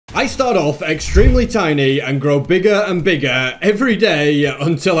I start off extremely tiny and grow bigger and bigger every day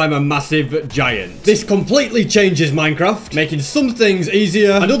until I'm a massive giant. This completely changes Minecraft, making some things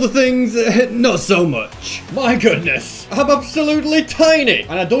easier and other things not so much. My goodness, I'm absolutely tiny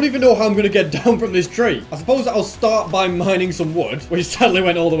and I don't even know how I'm gonna get down from this tree. I suppose I'll start by mining some wood, which sadly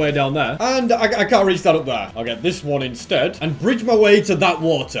went all the way down there, and I can't reach that up there. I'll get this one instead and bridge my way to that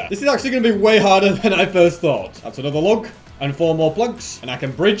water. This is actually gonna be way harder than I first thought. That's another log. And 4 more planks, and I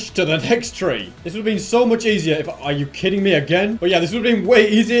can bridge to the next tree. This would have been so much easier if... Are you kidding me again? But yeah, this would have been way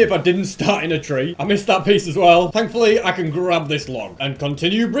easier if I didn't start in a tree. I missed that piece as well. Thankfully, I can grab this log and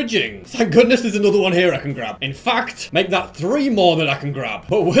continue bridging. Thank goodness there's another one here I can grab. In fact, make that 3 more that I can grab.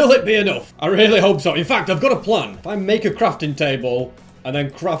 But will it be enough? I really hope so. In fact, I've got a plan. If I make a crafting table... and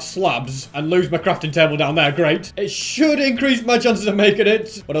then craft slabs and lose my crafting table down there, great. It should increase my chances of making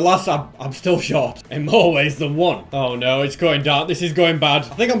it, but alas, I'm still short in more ways than one. Oh no, it's going dark. This is going bad.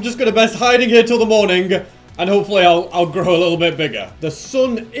 I think I'm just gonna best hiding here till the morning, and hopefully I'll grow a little bit bigger. The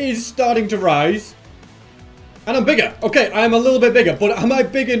sun is starting to rise. And I'm bigger. Okay, I am a little bit bigger, but am I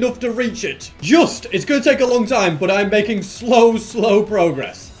big enough to reach it? Just. It's going to take a long time, but I'm making slow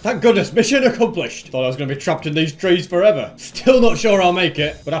progress. Thank goodness, mission accomplished. Thought I was going to be trapped in these trees forever. Still not sure I'll make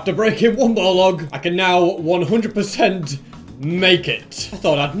it, but after breaking 1 more log, I can now 100% make it. I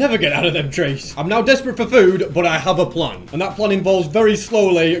thought I'd never get out of them trees. I'm now desperate for food, but I have a plan. And that plan involves very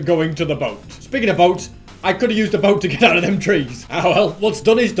slowly going to the boat. Speaking of boat, I could have used a boat to get out of them trees. Oh well, what's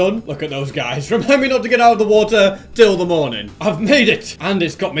done is done. Look at those guys. Remind me not to get out of the water till the morning. I've made it. And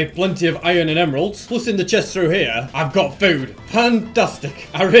it's got me plenty of iron and emeralds. Plus in the chest through here, I've got food. Fantastic.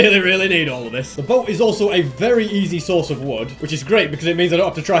 I really need all of this. The boat is also a very easy source of wood, which is great because it means I don't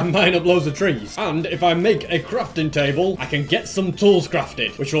have to try and mine up loads of trees. And if I make a crafting table, I can get some tools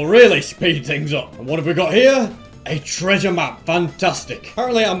crafted, which will really speed things up. And what have we got here? A treasure map. Fantastic.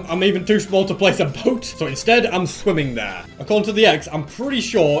 Apparently, I'm even too small to place a boat, so instead, I'm swimming there. According to the X, I'm pretty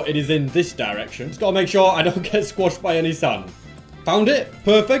sure it is in this direction. Just gotta make sure I don't get squashed by any sand. Found it.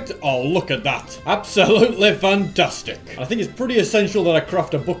 Perfect. Oh, look at that. Absolutely fantastic. I think it's pretty essential that I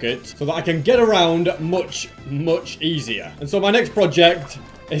craft a bucket so that I can get around much easier. And so my next project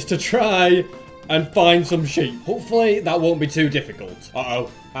is to try and find some sheep. Hopefully, that won't be too difficult.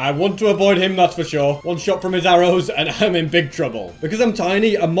 Uh-oh. I want to avoid him, that's for sure. 1 shot from his arrows and I'm in big trouble. Because I'm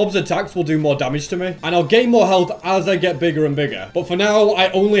tiny, a mob's attacks will do more damage to me. And I'll gain more health as I get bigger and bigger. But for now, I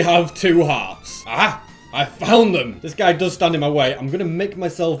only have 2 hearts. Ah! I found them. This guy does stand in my way. I'm going to make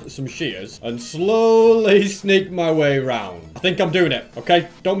myself some shears and slowly sneak my way around. I think I'm doing it, okay?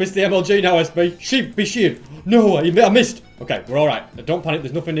 Don't miss the MLG now, SB. Sheep, be sheared. No, I missed. Okay, we're all right. Don't panic.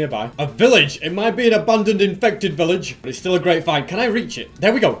 There's nothing nearby. A village. It might be an abandoned, infected village, but it's still a great find. Can I reach it?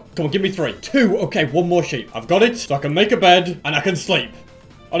 There we go. Come on, give me 3. 2. Okay, 1 more sheep. I've got it, so I can make a bed and I can sleep.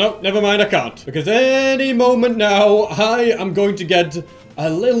 Oh, no, never mind. I can't. Because any moment now, I am going to get a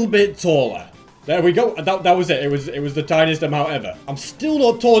little bit taller. There we go. That was it. It was the tiniest amount ever. I'm still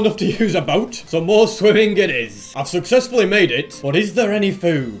not tall enough to use a boat, so more swimming it is. I've successfully made it, but is there any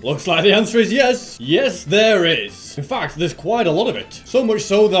food? Looks like the answer is yes. Yes, there is. In fact, there's quite a lot of it. So much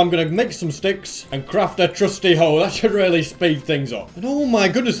so that I'm going to make some sticks and craft a trusty hoe. That should really speed things up. And oh my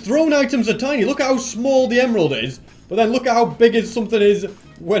goodness, thrown items are tiny. Look at how small the emerald is. But then look at how big something is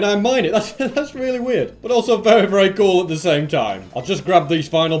when I mine it. That's really weird. But also very cool at the same time. I'll just grab these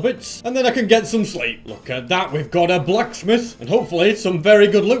final bits and then I can get some sleep. Look at that. We've got a blacksmith and hopefully some very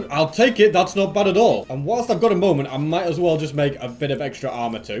good loot. I'll take it. That's not bad at all. And whilst I've got a moment, I might as well just make a bit of extra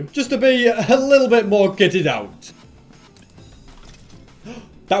armor too. Just to be a little bit more kitted out.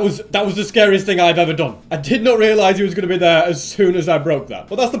 That was the scariest thing I've ever done. I did not realize he was going to be there as soon as I broke that.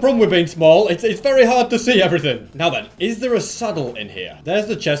 But that's the problem with being small. It's very hard to see everything. Now then, is there a saddle in here? There's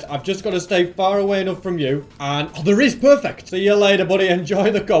the chest. I've just got to stay far away enough from you. And, oh, there is. Perfect. See you later, buddy.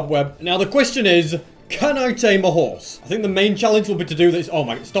 Enjoy the cobweb. Now, the question is, can I tame a horse? I think the main challenge will be to do this. Oh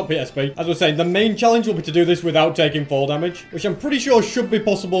my, stop it, SP. As I was saying, the main challenge will be to do this without taking fall damage, which I'm pretty sure should be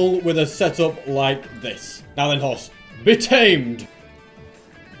possible with a setup like this. Now then, horse, be tamed.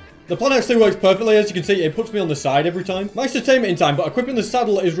 The plan actually works perfectly. As you can see, it puts me on the side every time. Managed to tame it in time, but equipping the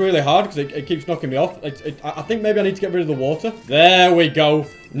saddle is really hard because it keeps knocking me off. I think maybe I need to get rid of the water. There we go.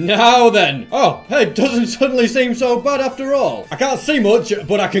 Now then. Oh, hey, it doesn't suddenly seem so bad after all. I can't see much,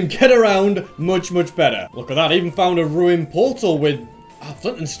 but I can get around much better. Look at that. I even found a ruined portal with... Ah,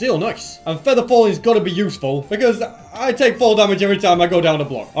 flint and steel, nice. And feather falling's got to be useful because I take fall damage every time I go down a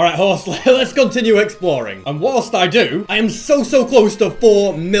block. All right, horse, let's continue exploring. And whilst I do, I am so close to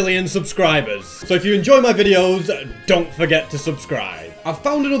 4 million subscribers. So if you enjoy my videos, don't forget to subscribe. I've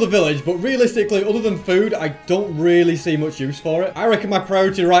found another village, but realistically, other than food, I don't really see much use for it. I reckon my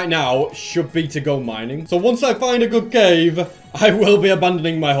priority right now should be to go mining. So once I find a good cave, I will be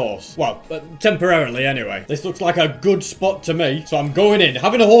abandoning my horse. Well, temporarily anyway. This looks like a good spot to me, so I'm going in.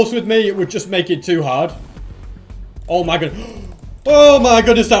 Having a horse with me would just make it too hard. Oh my god. Oh my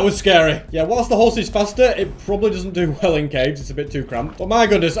goodness, that was scary. Yeah, whilst the horse is faster, it probably doesn't do well in caves. It's a bit too cramped. But my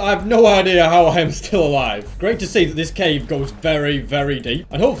goodness, I have no idea how I am still alive. Great to see that this cave goes very, very deep.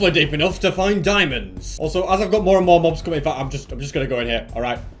 And hopefully deep enough to find diamonds. Also, as I've got more and more mobs coming, in fact, I'm just going to go in here. All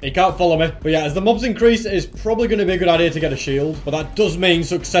right. He can't follow me. But yeah, as the mobs increase, it's probably going to be a good idea to get a shield. But that does mean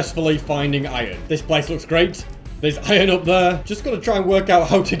successfully finding iron. This place looks great. There's iron up there. Just got to try and work out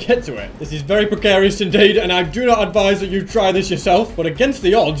how to get to it. This is very precarious indeed, and I do not advise that you try this yourself. But against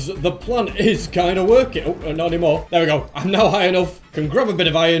the odds, the plan is kind of working. Oh, not anymore. There we go. I'm now high enough. Can grab a bit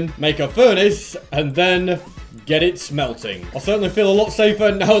of iron, make a furnace, and then get it smelting. I'll certainly feel a lot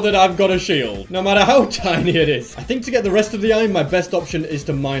safer now that I've got a shield, no matter how tiny it is. I think to get the rest of the iron, my best option is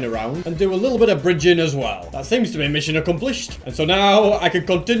to mine around and do a little bit of bridging as well. That seems to be mission accomplished. And so now I can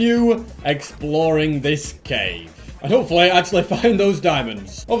continue exploring this cave. And hopefully actually find those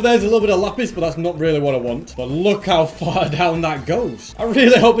diamonds. Over there's a little bit of lapis, but that's not really what I want. But look how far down that goes. I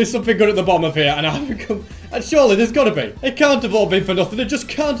really hope there's something good at the bottom of here. And surely there's got to be. It can't have all been for nothing. It just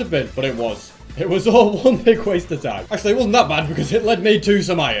can't have been. But it was. It was all one big waste of time. Actually, it wasn't that bad because it led me to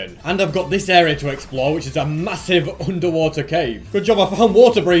some iron. And I've got this area to explore, which is a massive underwater cave. Good job I found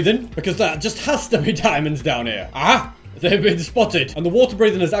water breathing, because that just has to be diamonds down here. Ah! They've been spotted. And the water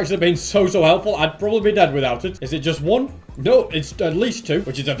breathing has actually been so helpful. I'd probably be dead without it. Is it just one? No, it's at least two,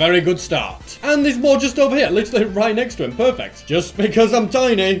 which is a very good start. And there's more just over here, literally right next to him. Perfect. Just because I'm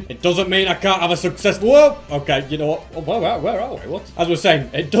tiny, it doesn't mean I can't have a successful... Whoa! Okay, you know what? Where are we? What? As I was saying,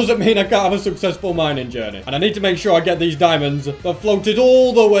 it doesn't mean I can't have a successful mining journey. And I need to make sure I get these diamonds that floated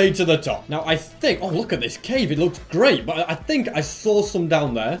all the way to the top. Now, I think... Oh, look at this cave. It looks great. But I think I saw some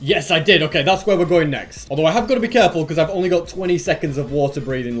down there. Yes, I did. Okay, that's where we're going next. Although I have got to be careful because I've only got 20 seconds of water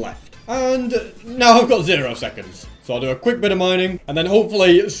breathing left. And now I've got 0 seconds. So I'll do a quick bit of mining and then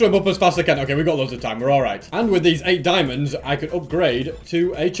hopefully swim up as fast as I can. Okay, we've got loads of time. We're all right. And with these 8 diamonds, I could upgrade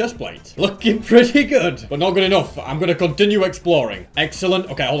to a chest plate. Looking pretty good, but not good enough. I'm going to continue exploring. Excellent.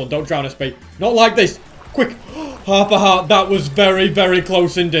 Okay, hold on. Don't drown us, Pete. Not like this. Quick. Half a heart. That was very, very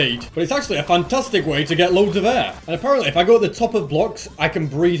close indeed. But it's actually a fantastic way to get loads of air. And apparently, if I go at the top of blocks, I can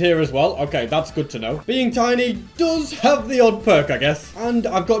breathe here as well. Okay, that's good to know. Being tiny does have the odd perk, I guess. And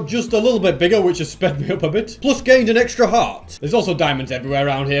I've got just a little bit bigger, which has sped me up a bit. Plus gained an extra heart. There's also diamonds everywhere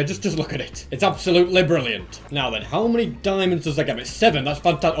around here. Just look at it. It's absolutely brilliant. Now then, how many diamonds does that give me? 7. That's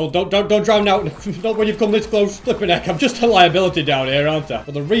fantastic. Oh, don't drown now. Not when you've come this close. Flipping heck. I'm just a liability down here, aren't I?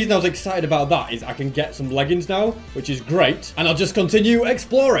 But the reason I was excited about that is I can get some leggings now, which is great, and I'll just continue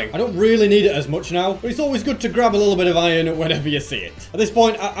exploring. I don't really need it as much now, but it's always good to grab a little bit of iron whenever you see it. At this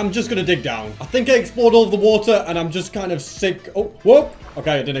point, I'm just gonna dig down. I think I explored all of the water, and I'm just kind of sick. Oh, whoa!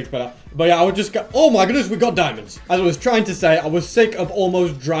 Okay, I didn't expect that. But yeah, I would just go... Oh my goodness, we got diamonds. As I was trying to say, I was sick of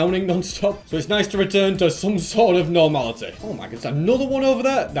almost drowning non-stop. So it's nice to return to some sort of normality. Oh my goodness, another one over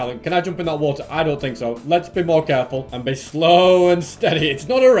there? Now then, can I jump in that water? I don't think so. Let's be more careful and be slow and steady. It's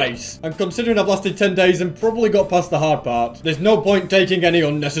not a race. And considering I've lasted 10 days and probably got past the hard part, there's no point taking any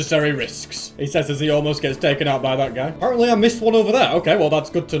unnecessary risks. He says as he almost gets taken out by that guy. Apparently I missed one over there. Okay, well that's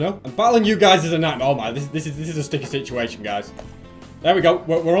good to know. And battling you guys is a nightmare. Oh my, this is a sticky situation, guys. There we go.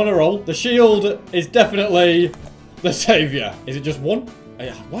 We're on a roll. The shield is definitely the savior. Is it just one?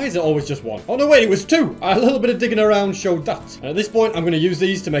 Why is it always just one? Oh no, wait, it was 2. A little bit of digging around showed that. And at this point, I'm going to use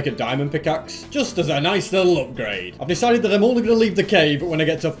these to make a diamond pickaxe, just as a nice little upgrade. I've decided that I'm only going to leave the cave when I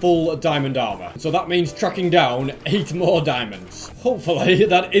get to full diamond armor. So that means tracking down 8 more diamonds. Hopefully,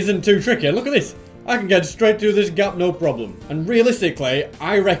 that isn't too tricky. Look at this. I can get straight through this gap, no problem. And realistically,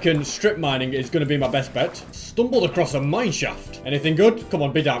 I reckon strip mining is going to be my best bet. Stumbled across a mine shaft. Anything good? Come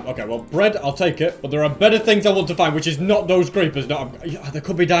on, be down. Okay, well, bread, I'll take it. But there are better things I want to find, which is not those creepers. No, there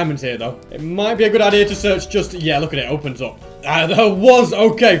could be diamonds here, though. It might be a good idea to search just... Yeah, look at it. Opens up. There was.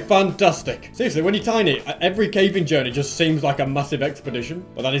 Okay, fantastic. Seriously, when you're tiny, every caving journey just seems like a massive expedition.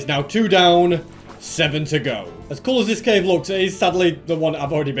 But that is now 2 down. 7 to go. As cool as this cave looks, it is sadly the one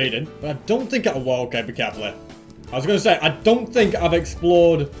I've already been in. But I don't think I... Well, okay, be careful here. I was going to say, I don't think I've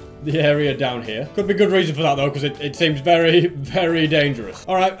explored the area down here. Could be good reason for that, though, because it seems very, very dangerous.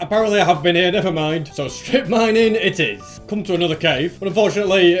 Alright, apparently I have been here, never mind. So strip mining it is. Come to another cave, but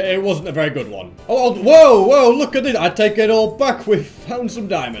unfortunately, it wasn't a very good one. Oh, whoa, look at this. I take it all back. We've found some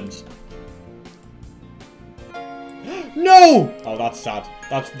diamonds. No! Oh, that's sad.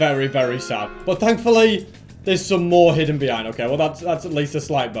 That's very, very sad. But thankfully, there's some more hidden behind. Okay, well, that's at least a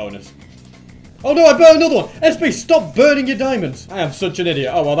slight bonus. Oh no, I burned another one! SP, stop burning your diamonds! I am such an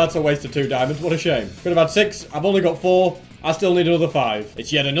idiot. Oh well, that's a waste of 2 diamonds. What a shame. Could have had 6. I've only got 4. I still need another 5.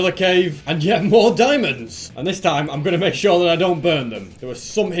 It's yet another cave, and yet more diamonds. And this time, I'm going to make sure that I don't burn them. There was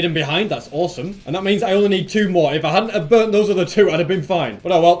some hidden behind. That's awesome. And that means I only need 2 more. If I hadn't have burnt those other 2, I'd have been fine.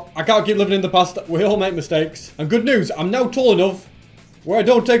 But oh well, I can't keep living in the past. We all make mistakes. And good news, I'm now tall enough where I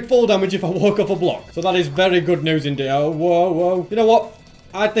don't take fall damage if I walk off a block. So that is very good news indeed. Oh, whoa, whoa. You know what?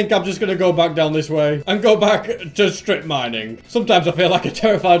 I think I'm just going to go back down this way and go back to strip mining. Sometimes I feel like a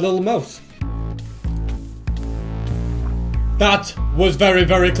terrified little mouse. That was very,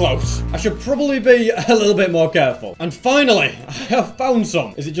 very close. I should probably be a little bit more careful. And finally, I have found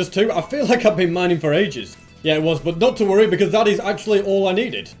some. Is it just 2? I feel like I've been mining for ages. Yeah, it was, but not to worry because that is actually all I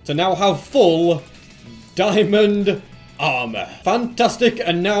needed to now have full diamond armor. Fantastic,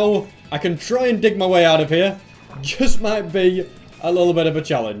 and now I can try and dig my way out of here. Just might be a little bit of a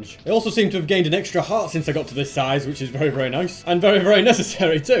challenge. I also seem to have gained an extra heart since I got to this size, which is very, very nice. And very, very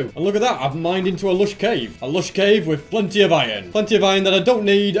necessary too. And look at that, I've mined into a lush cave. A lush cave with plenty of iron. Plenty of iron that I don't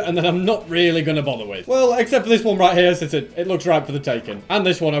need and that I'm not really going to bother with. Well, except for this one right here, since it looks right for the taking. And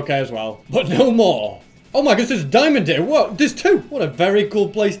this one okay as well. But no more. Oh my goodness, there's diamond here. Whoa, there's 2. What a very cool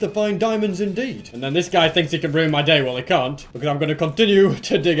place to find diamonds indeed. And then this guy thinks he can ruin my day. Well, he can't, because I'm going to continue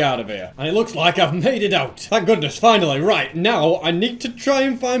to dig out of here. And it looks like I've made it out. Thank goodness, finally. Right, now I need to try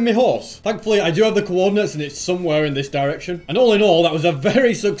and find my horse. Thankfully, I do have the coordinates and it's somewhere in this direction. And all in all, that was a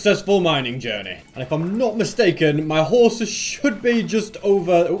very successful mining journey. And if I'm not mistaken, my horse should be just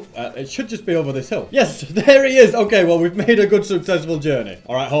over... it should just be over this hill. Yes, there he is. Okay, well, we've made a good, successful journey.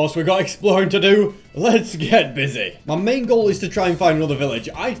 All right, horse, we've got exploring to do. Let's get busy. My main goal is to try and find another village.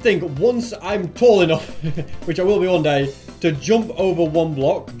 I think once I'm tall enough, which I will be one day, to jump over 1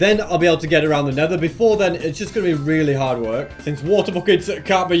 block, then I'll be able to get around the nether. Before then, it's just going to be really hard work, since water buckets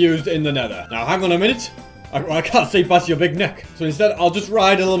can't be used in the nether. Now, hang on a minute. I can't see past your big neck. So instead, I'll just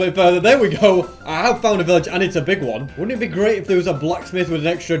ride a little bit further. There we go. I have found a village, and it's a big one. Wouldn't it be great if there was a blacksmith with an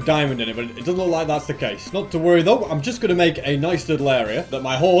extra diamond in it? But it doesn't look like that's the case. Not to worry, though. I'm just going to make a nice little area that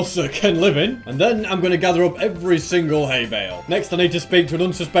my horse can live in. And then I'm going to gather up every single hay bale. Next, I need to speak to an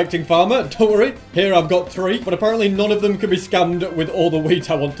unsuspecting farmer. Don't worry. Here, I've got 3. But apparently, none of them can be scammed with all the wheat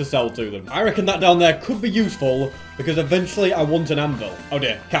I want to sell to them. I reckon that down there could be useful, because eventually I want an anvil. Oh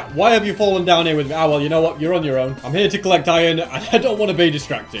dear. Cat, why have you fallen down here with me? Ah, well, you know what? You're on your own. I'm here to collect iron, and I don't want to be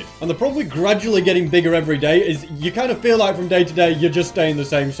distracted. And the problem with gradually getting bigger every day is you kind of feel like from day to day, you're just staying the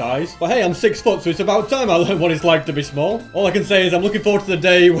same size. But hey, I'm 6 foot, so it's about time I learn what it's like to be small. All I can say is I'm looking forward to the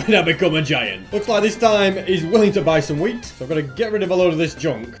day when I become a giant. Looks like this time he's willing to buy some wheat, so I've got to get rid of a load of this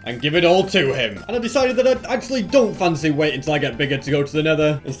junk and give it all to him. And I decided that I actually don't fancy waiting until I get bigger to go to the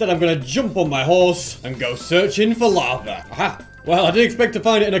nether. Instead, I'm going to jump on my horse and go searching for lava. Aha! Well, I didn't expect to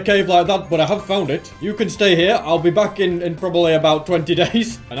find it in a cave like that, but I have found it. You can stay here. I'll be back in probably about 20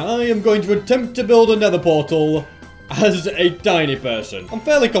 days. And I am going to attempt to build a nether portal as a tiny person. I'm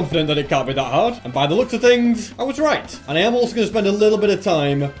fairly confident that it can't be that hard. And by the looks of things, I was right. And I am also going to spend a little bit of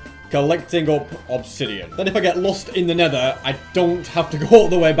time collecting up obsidian. Then if I get lost in the nether, I don't have to go all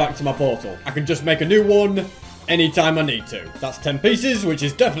the way back to my portal. I can just make a new one anytime I need to. That's 10 pieces, which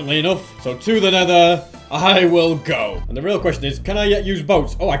is definitely enough. So to the nether I will go. And the real question is, can I yet use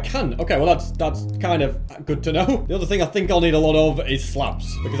boats? Oh, I can. Okay, well, that's kind of good to know. The other thing I think I'll need a lot of is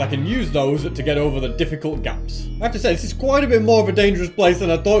slabs, because I can use those to get over the difficult gaps. I have to say, this is quite a bit more of a dangerous place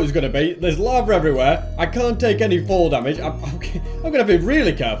than I thought it was going to be. There's lava everywhere. I can't take any fall damage. I'm going to be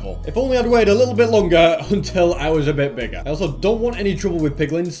really careful. If only I'd waited a little bit longer until I was a bit bigger. I also don't want any trouble with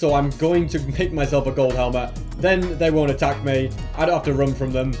piglins, so I'm going to make myself a gold helmet. Then they won't attack me. I don't have to run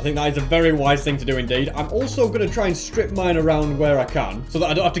from them. I think that is a very wise thing to do indeed. I'm also going to try and strip mine around where I can, so that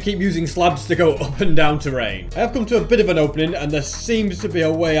I don't have to keep using slabs to go up and down terrain. I have come to a bit of an opening, and there seems to be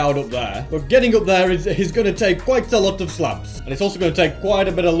a way out up there. But getting up there is going to take quite a lot of slabs. And it's also going to take quite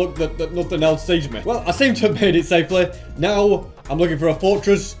a bit of luck that nothing else sees me. Well, I seem to have made it safely. Now, I'm looking for a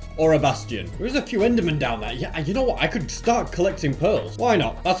fortress or a bastion. There is a few endermen down there. Yeah, you know what? I could start collecting pearls. Why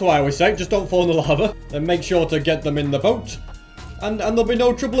not? That's what I always say. Just don't fall in the lava. Then make sure to get them in the boat. And there'll be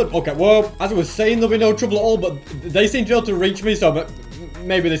no trouble at... Okay, well, as I was saying, there'll be no trouble at all, but they seem to be able to reach me, so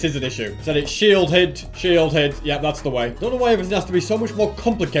maybe this is an issue. Said it's shield hit, shield hit. Yeah, that's the way. Don't know why everything has to be so much more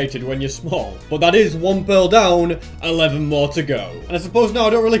complicated when you're small. But that is 1 pearl down, 11 more to go. And I suppose now I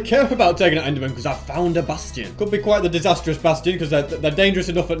don't really care about taking out enderman because I found a bastion. Could be quite the disastrous bastion because they're dangerous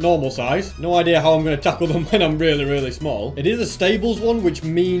enough at normal size. No idea how I'm going to tackle them when I'm really, really small. It is a stables one, which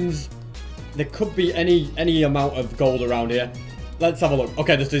means there could be any amount of gold around here. let's have a look.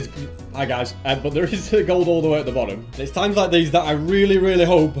 Okay, this is... Hi, guys. But there is gold all the way at the bottom. It's times like these that I really, really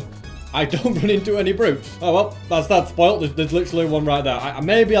hope I don't run into any brutes. Oh, well, that's that spoiled. There's literally one right there.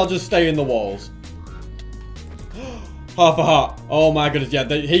 Maybe I'll just stay in the walls. Half a heart. Oh, my goodness. Yeah,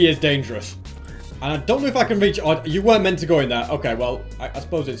 he is dangerous. And I don't know if I can reach... Oh, you weren't meant to go in there. Okay, well, I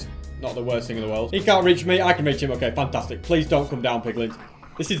suppose it's not the worst thing in the world. He can't reach me. I can reach him. Okay, fantastic. Please don't come down, piglins.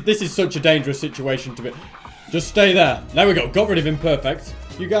 This is such a dangerous situation to be... Just stay there. There we go. Got rid of him. Perfect.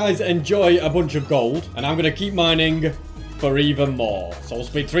 You guys enjoy a bunch of gold. And I'm going to keep mining for even more. Soul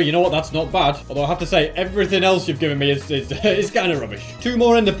Speed 3. You know what? That's not bad. Although I have to say, everything else you've given me is kind of rubbish. 2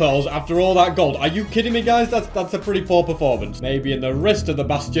 more ender pearls after all that gold. Are you kidding me, guys? That's a pretty poor performance. Maybe in the rest of the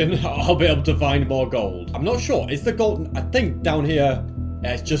bastion, I'll be able to find more gold. I'm not sure. Is the gold... I think down here...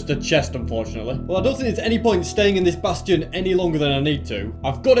 Yeah, it's just a chest, unfortunately. Well, I don't think there's any point staying in this bastion any longer than I need to.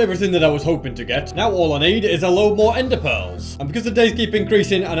 I've got everything that I was hoping to get. Now all I need is a load more ender pearls. And because the days keep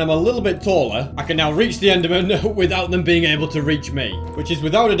increasing and I'm a little bit taller, I can now reach the endermen without them being able to reach me. Which is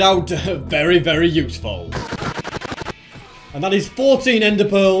without a doubt very, very useful. And that is 14 ender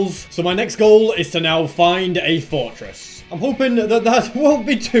pearls. So my next goal is to now find a fortress. I'm hoping that won't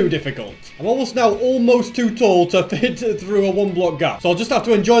be too difficult. I'm almost too tall to fit through a 1-block gap. So I'll just have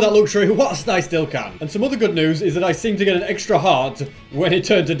to enjoy that luxury whilst I still can. And some other good news is that I seem to get an extra heart when it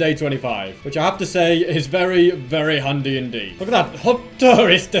turns to day 25. Which I have to say is very, very handy indeed. Look at that. Hot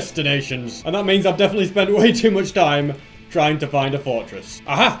tourist destinations. And that means I've definitely spent way too much time trying to find a fortress.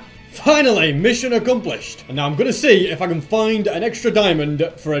 Aha! Finally, mission accomplished. And now I'm going to see if I can find an extra diamond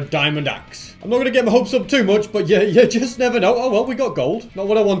for a diamond axe. I'm not going to get my hopes up too much, but you just never know. Oh, well, we got gold. Not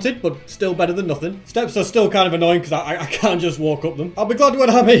what I wanted, but still better than nothing. Steps are still kind of annoying because I can't just walk up them. I'll be glad when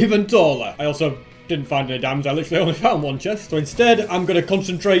I'm even taller. I also didn't find any diamonds. I literally only found 1 chest. So instead, I'm going to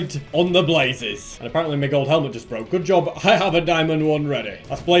concentrate on the blazes. And apparently my gold helmet just broke. Good job. I have a diamond one ready.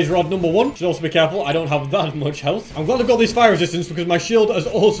 That's blaze rod number 1. Should also be careful. I don't have that much health. I'm glad I've got this fire resistance because my shield is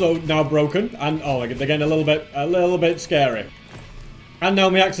also now broken. And oh, they're getting a little bit scary. And now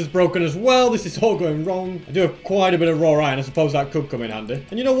my axe is broken as well. This is all going wrong. I do have quite a bit of raw iron. I suppose that could come in handy.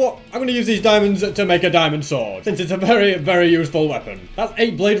 And you know what? I'm going to use these diamonds to make a diamond sword, since it's a very, very useful weapon. That's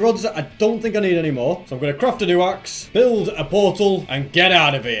 8 blade rods. I don't think I need any more. So I'm going to craft a new axe, build a portal, and get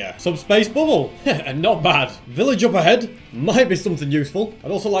out of here. Subspace bubble. Not bad. Village up ahead. Might be something useful.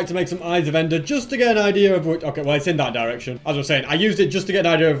 I'd also like to make some Eyes of Ender just to get an idea of which... Okay, well, it's in that direction. As I was saying, I used it just to get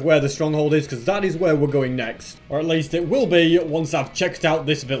an idea of where the stronghold is, because that is where we're going next. Or at least it will be once I've checked out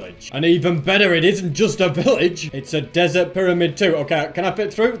this village. And even better, it isn't just a village. It's a desert pyramid too. Okay, can I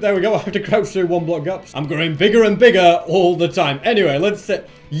fit through? There we go. I have to crouch through 1-block gaps. I'm growing bigger and bigger all the time. Anyway, let's see.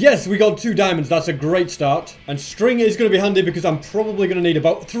 Yes, we got 2 diamonds. That's a great start. And string is going to be handy because I'm probably going to need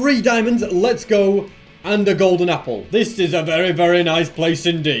about 3 diamonds. Let's go. And a golden apple. This is a very, very nice place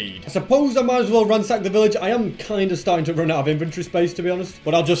indeed. I suppose I might as well ransack the village. I am kind of starting to run out of inventory space, to be honest.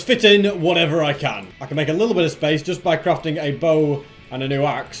 But I'll just fit in whatever I can. I can make a little bit of space just by crafting a bow and a new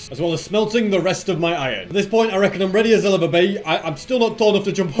axe, as well as smelting the rest of my iron. At this point, I reckon I'm ready as I'll ever be. I'm still not tall enough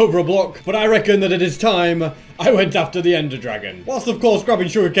to jump over a block, but I reckon that it is time I went after the Ender Dragon. Whilst, of course, grabbing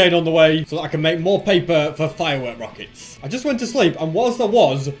sugarcane on the way so that I can make more paper for firework rockets. I just went to sleep, and whilst I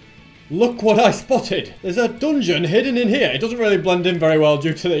was... Look what I spotted. There's a dungeon hidden in here. It doesn't really blend in very well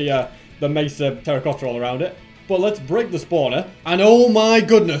due to the mesa terracotta all around it. But let's break the spawner. And oh my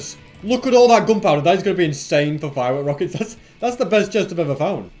goodness. Look at all that gunpowder. That is going to be insane for firework rockets. That's the best chest I've ever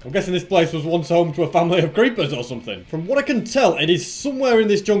found. I'm guessing this place was once home to a family of creepers or something. From what I can tell, it is somewhere in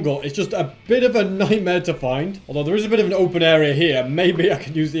this jungle. It's just a bit of a nightmare to find. Although there is a bit of an open area here. Maybe I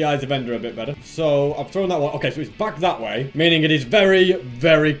can use the Eyes of Ender a bit better. So I've thrown that one. Okay, so it's back that way. Meaning it is very,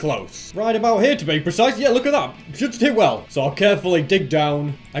 very close. Right about here to be precise. Yeah, look at that. Should do well. So I'll carefully dig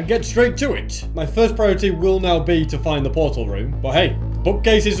down and get straight to it. My first priority will now be to find the portal room. But hey,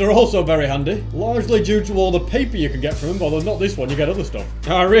 bookcases are also very handy. Largely due to all the paper you can get from them. Although not this one, you get other stuff.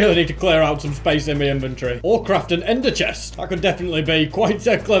 I really need to clear out some space in my inventory. Or craft an ender chest. That could definitely be quite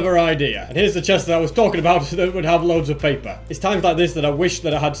a clever idea. And here's the chest that I was talking about that would have loads of paper. It's times like this that I wish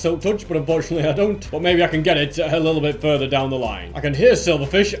that I had Silk Touch, but unfortunately I don't. But maybe I can get it a little bit further down the line. I can hear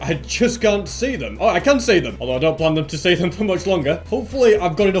silverfish, I just can't see them. Oh, I can see them. Although I don't plan them to see them for much longer. Hopefully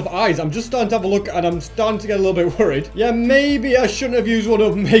I've got enough eyes. I'm just starting to have a look and I'm starting to get a little bit worried. Yeah, maybe I shouldn't have used one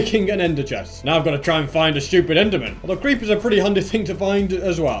of making an ender chest. Now I've got to try and find a stupid enderman. Although creepers are a pretty handy thing to find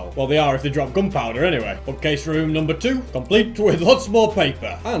as well. Well, they are if they drop gunpowder anyway. Bookcase room number 2, complete with lots more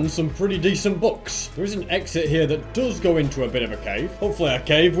paper and some pretty decent books. There is an exit here that does go into a bit of a cave. Hopefully a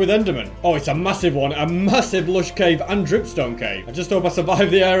cave with endermen. Oh, it's a massive one. A massive lush cave and dripstone cave. I just hope I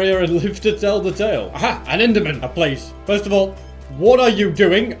survive the area and live to tell the tale. Aha, an enderman. A place. First of all, What are you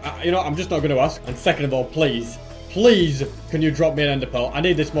doing? You know, I'm just not going to ask. And second of all, please, can you drop me an ender pearl? I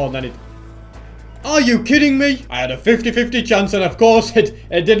need this more than anything. Are you kidding me? I had a 50-50 chance, and of course, it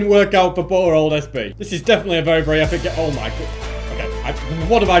didn't work out for poor old SB. This is definitely a very, very epic. Oh my god. Okay,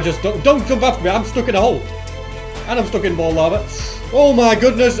 what have I just done? Don't jump after me. I'm stuck in a hole. And I'm stuck in more lava. Oh my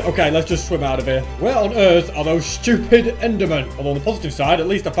goodness. Okay, let's just swim out of here. Where on earth are those stupid endermen? Although on the positive side, at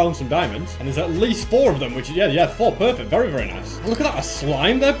least I found some diamonds. And there's at least 4 of them, which is, yeah, 4. Perfect. Very, very nice. Oh, look at that. A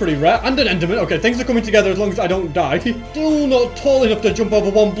slime there. Pretty rare. And an enderman. Okay, things are coming together as long as I don't die. Still not tall enough to jump over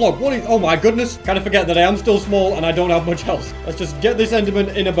 1 block. What is... Oh my goodness. Kind of forget that I am still small and I don't have much else. Let's just get this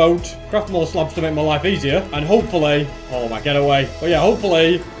enderman in a boat. Craft more slabs to make my life easier. And hopefully... Oh my, get away. But yeah,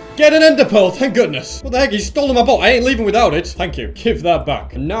 hopefully... Get an ender pearl, thank goodness. What the heck, he's stolen my boat. I ain't leaving without it. Thank you, give that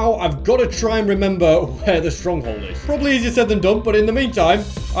back. And now I've got to try and remember where the stronghold is. Probably easier said than done, but in the meantime,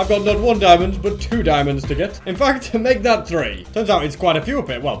 I've got not 1 diamond, but 2 diamonds to get. In fact, make that 3. Turns out it's quite a few up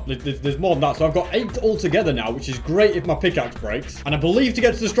here. Well, there's more than that, so I've got 8 altogether now, which is great if my pickaxe breaks. And I believe to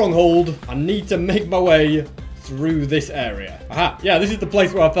get to the stronghold, I need to make my way through this area. Aha, yeah, this is the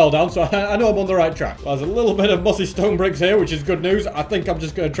place where I fell down, so I know I'm on the right track. Well, there's a little bit of mossy stone bricks here, which is good news. I think I'm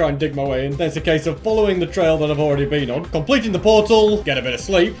just going to try and dig my way in. Then it's a case of following the trail that I've already been on, completing the portal, get a bit of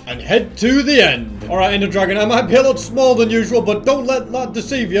sleep, and head to the end. Alright, Ender Dragon, I might be a lot smaller than usual, but don't let that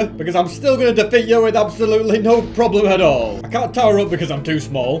deceive you, because I'm still going to defeat you with absolutely no problem at all. I can't tower up because I'm too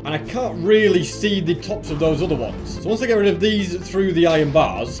small, and I can't really see the tops of those other ones. So once I get rid of these through the iron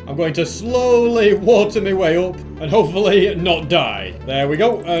bars, I'm going to slowly water my way up, and hopefully not die. There we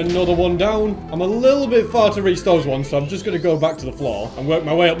go. Another one down. I'm a little bit far to reach those ones, so I'm just going to go back to the floor and work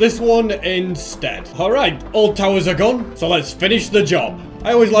my way up this one instead. Alright, all towers are gone, so let's finish the job.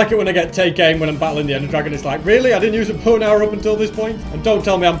 I always like it when I get take aim when I'm battling the Ender Dragon. It's like, really? I didn't use a bow and arrow up until this point? And don't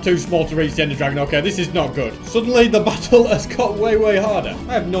tell me I'm too small to reach the Ender Dragon. Okay, this is not good. Suddenly, the battle has got way, way harder.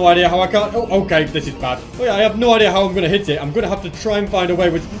 I have no idea how I can't... Oh, okay, this is bad. Oh yeah, I have no idea how I'm going to hit it. I'm going to have to try and find a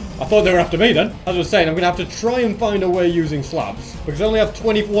way with... I thought they were after me then. As I was saying, I'm going to have to try and find a way using slabs. Because I only have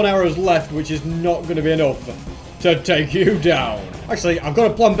 21 arrows left, which is not going to be enough to take you down. Actually, I've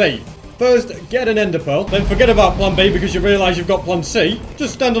got a plan B. First, get an ender pearl, then forget about plan B because you realise you've got plan C.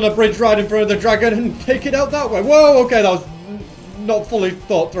 Just stand on a bridge right in front of the dragon and take it out that way. Whoa, okay, that was not fully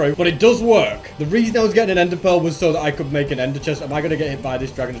thought through, but it does work. The reason I was getting an ender pearl was so that I could make an ender chest. Am I going to get hit by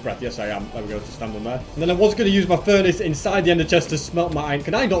this dragon's breath? Yes, I am. There we go, to stand on there. And then I was going to use my furnace inside the ender chest to smelt my iron.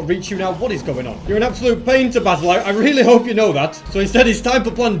 Can I not reach you now? What is going on? You're an absolute pain to battle. I really hope you know that. So instead, it's time for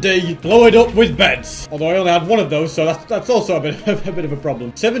plan D. Blow it up with beds. Although I only had 1 of those, so that's also a bit of a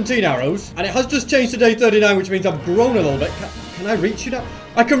problem. 17 arrows, and it has just changed to day 39, which means I've grown a little bit. Can I reach you now?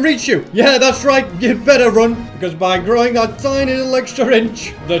 I can reach you! Yeah, that's right, you better run, because by growing that tiny little extra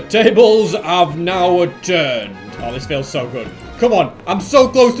inch, the tables have now turned. Oh, this feels so good. Come on, I'm so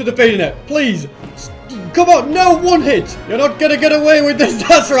close to defeating it. Please, come on, no, 1 hit! You're not gonna get away with this,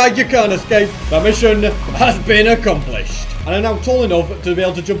 that's right, you can't escape. The mission has been accomplished. And I'm now tall enough to be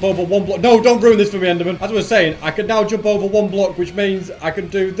able to jump over 1 block. No, don't ruin this for me, Enderman. As I was saying, I can now jump over 1 block, which means I can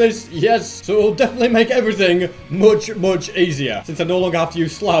do this. Yes. So it will definitely make everything much, much easier. Since I no longer have to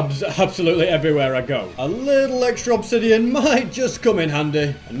use slabs absolutely everywhere I go. A little extra obsidian might just come in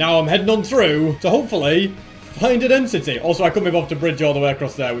handy. And now I'm heading on through to hopefully find an end city. Also, I couldn't be bothered to bridge all the way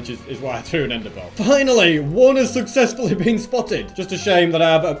across there, which is why I threw an ender pearl. Finally, 1 has successfully been spotted. Just a shame that I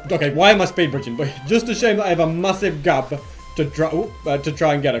have a... Okay, why am I speed bridging? But just a shame that I have a massive gap to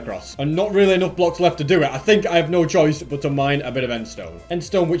try and get across. And not really enough blocks left to do it. I think I have no choice but to mine a bit of endstone.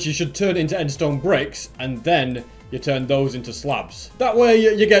 Endstone, which you should turn into endstone bricks, and then you turn those into slabs. That way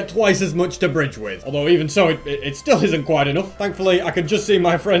you get twice as much to bridge with. Although even so, it still isn't quite enough. Thankfully, I can just see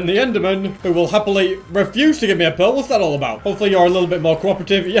my friend the Enderman, who will happily refuse to give me a pearl. What's that all about? Hopefully you're a little bit more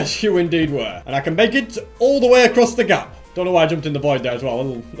cooperative. Yes, you indeed were. And I can make it all the way across the gap. Don't know why I jumped in the void there as well, a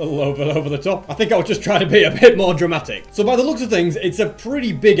little over the top. I think I was just trying to be a bit more dramatic. So by the looks of things, it's a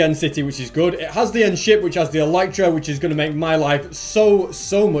pretty big end city, which is good. It has the end ship, which has the elytra, which is going to make my life so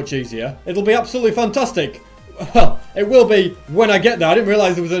much easier. It'll be absolutely fantastic. Well, it will be when I get there. I didn't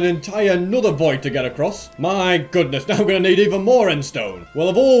realise there was an entire another void to get across. My goodness, now I'm going to need even more endstone. Well,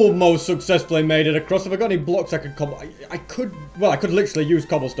 I've almost successfully made it across. Have I got any blocks I could cobble? I could literally use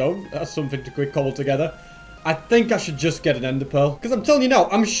cobblestone. That's something to quick cobble together. I think I should just get an ender pearl. Because I'm telling you now,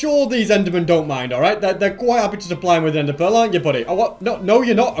 I'm sure these endermen don't mind, alright? They're quite happy to supply him with an ender pearl, aren't you, buddy? Oh, what? No,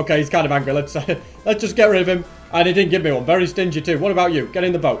 you're not. Okay, he's kind of angry. Let's just get rid of him. And he didn't give me one. Very stingy too. What about you? Get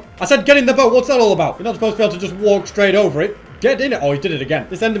in the boat. I said get in the boat. What's that all about? You're not supposed to be able to just walk straight over it. Get in it. Oh, he did it again.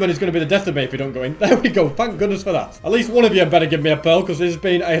 This Enderman is going to be the death of me if you don't go in. There we go. Thank goodness for that. At least one of you better give me a pearl because this has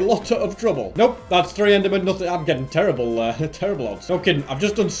been a lot of trouble. Nope, that's 3 Endermen. Nothing. I'm getting terrible, terrible odds. No kidding. I've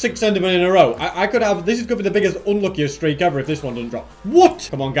just done 6 Endermen in a row. I could have. This is going to be the biggest unluckiest streak ever if this one doesn't drop. What?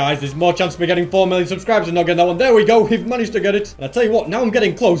 Come on, guys. There's more chance of me getting 4 million subscribers and not getting that one. There we go. We've managed to get it. And I tell you what. Now I'm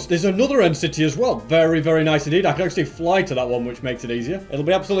getting close. There's another end city as well. Very, very nice indeed. I can actually fly to that one, which makes it easier. It'll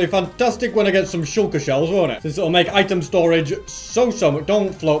be absolutely fantastic when I get some shulker shells, won't it? Since it'll make item storage so much.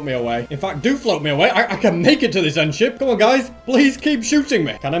 Don't float me away. In fact, do float me away. I can make it to this end ship. Come on, guys. Please keep shooting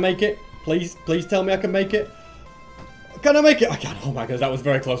me. Can I make it? Please tell me I can make it. Can I make it? I can. Oh my god, that was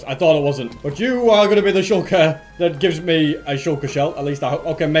very close. I thought it wasn't. But you are going to be the shulker that gives me a shulker shell. At least I hope.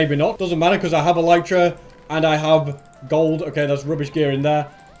 Okay, maybe not. Doesn't matter because I have elytra and I have gold. Okay, that's rubbish gear in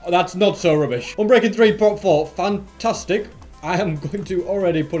there. Oh, that's not so rubbish. Unbreaking 3, pop 4. Fantastic. I am going to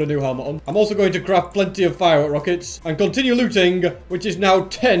already put a new helmet on. I'm also going to craft plenty of firework rockets and continue looting, which is now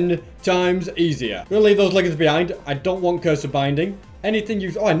 10 times easier. I'm going to leave those leggings behind. I don't want cursor binding. Anything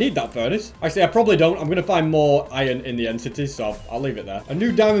you... Oh, I need that furnace. Actually, I probably don't. I'm going to find more iron in the end city, so I'll leave it there. A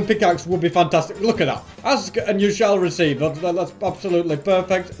new diamond pickaxe would be fantastic. Look at that. Ask and you shall receive. That's absolutely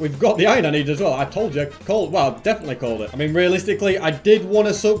perfect. We've got the iron I need as well. I told you. Called. Well, definitely called it. I mean, realistically, I did want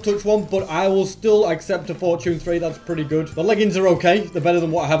a silk touch one, but I will still accept a fortune 3. That's pretty good. The leggings are okay. They're better than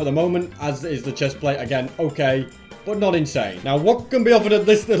what I have at the moment, as is the chest plate. Again, okay, but not insane. Now, what can be offered at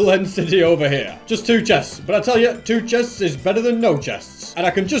this little end city over here? Just 2 chests. But I tell you, 2 chests is better than no chests. And I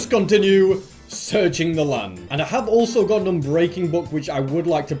can just continue searching the land. And I have also got an unbreaking book, which I would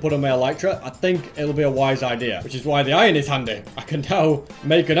like to put on my elytra. I think it'll be a wise idea, which is why the iron is handy. I can now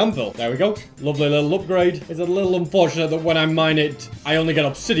make an anvil. There we go. Lovely little upgrade. It's a little unfortunate that when I mine it, I only get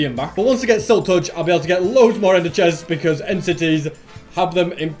obsidian back. But once I get silk touch, I'll be able to get loads more ender chests because end cities have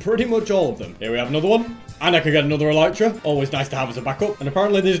them in pretty much all of them. Here we have another one. And I could get another elytra. Always nice to have as a backup. And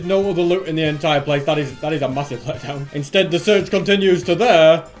apparently there's no other loot in the entire place. That is a massive letdown. Instead, the search continues to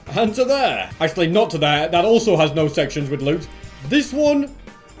there and to there. Actually, not to there. That also has no sections with loot. This one,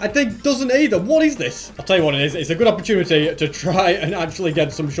 I think, doesn't either. What is this? I'll tell you what it is. It's a good opportunity to try and actually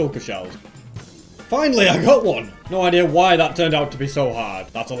get some shulker shells. Finally, I got one. No idea why that turned out to be so hard.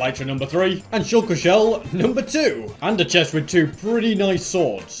 That's elytra number 3. And shulker shell number 2. And a chest with 2 pretty nice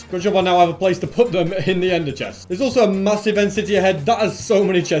swords. Good job I now have a place to put them in the ender chest. There's also a massive end city ahead. That has so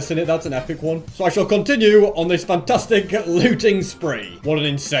many chests in it. That's an epic one. So I shall continue on this fantastic looting spree. What an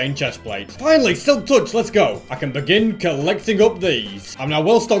insane chest plate. Finally, silk touch. Let's go. I can begin collecting up these. I'm now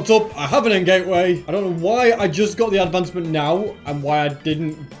well stocked up. I have an end gateway. I don't know why I just got the advancement now and why I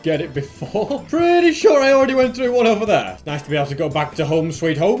didn't get it before. Pretty sure I already went through one over there. It's nice to be able to go back to home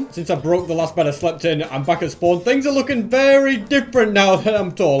sweet home. Since I broke the last bed I slept in, I'm back at spawn. Things are looking very different now that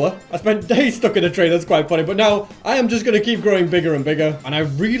I'm taller. I spent days stuck in a tree. That's quite funny. But now I am just going to keep growing bigger and bigger. And I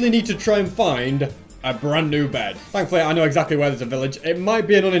really need to try and find a brand new bed. Thankfully, I know exactly where there's a village. It might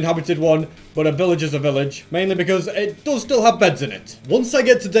be an uninhabited one, but a village is a village. Mainly because it does still have beds in it. Once I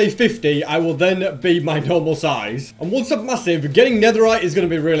get to day 50, I will then be my normal size. And once I'm massive, getting netherite is going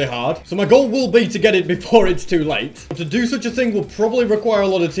to be really hard. So my goal will be to get it before it's too late. But to do such a thing will probably require a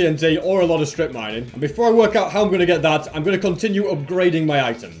lot of TNT or a lot of strip mining. And before I work out how I'm going to get that, I'm going to continue upgrading my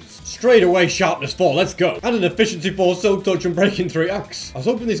items. Straight away, sharpness 4, let's go. And an efficiency 4, silk touch, and breaking 3 axe. I was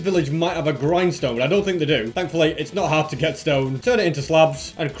hoping this village might have a grindstone, but I don't think they do. Thankfully, it's not hard to get stone, turn it into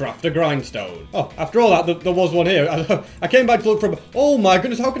slabs, and craft a grindstone. Oh, after all that, there was one here. I came back to look for... Oh my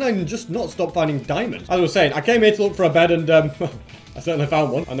goodness, how can I just not stop finding diamonds? As I was saying, I came here to look for a bed and, I certainly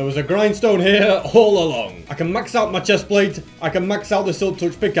found one. And there was a grindstone here all along. I can max out my chest plate, I can max out the silk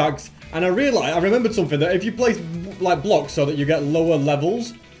touch pickaxe, and I remembered something, that if you place, like, blocks so that you get lower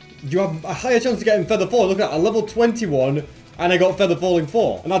levels, you have a higher chance of getting feather 4. Look at that, a level 21, and I got feather falling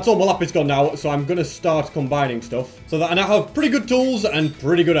 4. And that's all my lapis gone now, so I'm going to start combining stuff. So that I now have pretty good tools and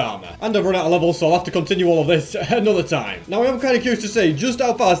pretty good armor. And I've run out of levels, so I'll have to continue all of this another time. Now, I am kind of curious to see just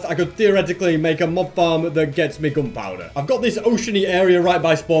how fast I could theoretically make a mob farm that gets me gunpowder. I've got this oceany area right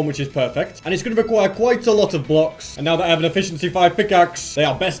by spawn, which is perfect. And it's going to require quite a lot of blocks. And now that I have an efficiency 5 pickaxe, they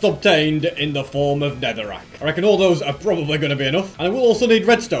are best obtained in the form of netherrack. I reckon all those are probably going to be enough. And I will also need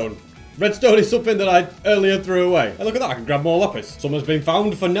redstone. Redstone is something that I earlier threw away. And look at that, I can grab more lapis. Some has been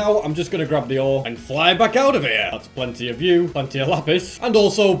found. For now, I'm just going to grab the ore and fly back out of here. That's plenty of you, plenty of lapis, and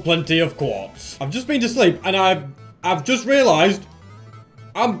also plenty of quartz. I've just been to sleep, and I've just realized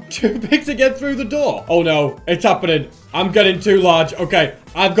I'm too big to get through the door. Oh no, it's happening. I'm getting too large. Okay,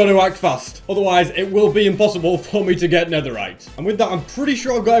 I've got to act fast. Otherwise, it will be impossible for me to get netherite. And with that, I'm pretty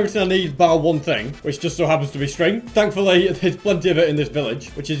sure I've got everything I need bar one thing, which just so happens to be string. Thankfully, there's plenty of it in this village,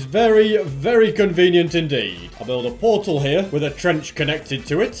 which is very, very convenient indeed. I'll build a portal here with a trench connected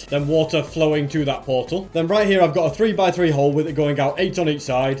to it, then water flowing to that portal. Then right here, I've got a 3x3 hole with it going out 8 on each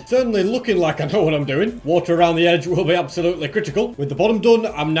side. Certainly looking like I know what I'm doing. Water around the edge will be absolutely critical. With the bottom done,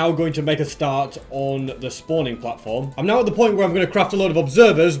 I'm now going to make a start on the spawning platform. I'm now at the point where I'm going to craft a load of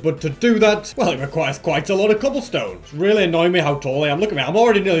observers, but to do that, well, it requires quite a lot of cobblestone. It's really annoying me how tall I am. Look at me, I'm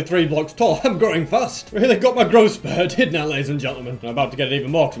already nearly 3 blocks tall. I'm growing fast. Really got my growth spur, didn't I, ladies and gentlemen? I'm about to get it even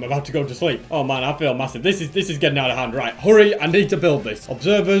more because I'm about to go to sleep. Oh man, I feel massive. This is getting out of hand. Right, hurry, I need to build this.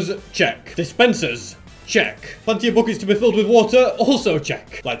 Observers, check. Dispensers, check. Plenty of buckets to be filled with water, also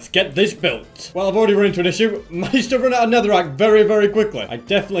check. Let's get this built. Well, I've already run into an issue. Managed to run out of netherrack very, very quickly. I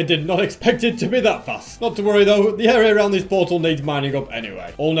definitely did not expect it to be that fast. Not to worry though, the area around this portal needs mining up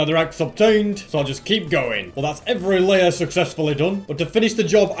anyway. All netherrack's obtained, so I'll just keep going. Well, that's every layer successfully done. But to finish the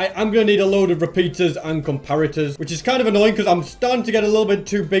job, I am going to need a load of repeaters and comparators, which is kind of annoying because I'm starting to get a little bit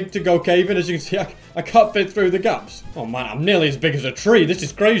too big to go caving. As you can see, I can't fit through the gaps. Oh man, I'm nearly as big as a tree. This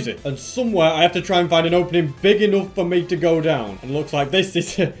is crazy. And somewhere I have to try and find an opening big enough for me to go down. And it looks like this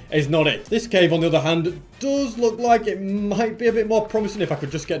is not it. This cave, on the other hand, does look like it might be a bit more promising if I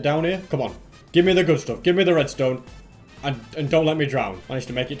could just get down here. Come on. Give me the good stuff. Give me the redstone. And don't let me drown. Managed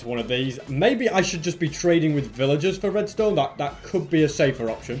to make it to one of these. Maybe I should just be trading with villagers for redstone. That could be a safer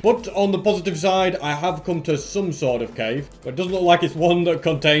option. But on the positive side, I have come to some sort of cave. But it doesn't look like it's one that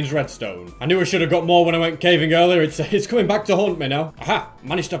contains redstone. I knew I should have got more when I went caving earlier. It's coming back to haunt me now. Aha!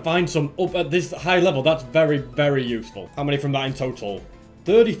 Managed to find some up at this high level. That's very, very useful. How many from that in total?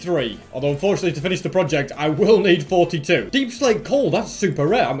 33. Although, unfortunately, to finish the project, I will need 42. Deep slate coal. That's super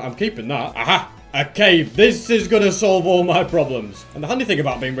rare. I'm keeping that. Aha! A cave. This is going to solve all my problems. And the handy thing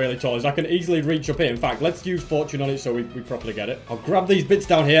about being really tall is I can easily reach up here. In fact, let's use fortune on it so we properly get it. I'll grab these bits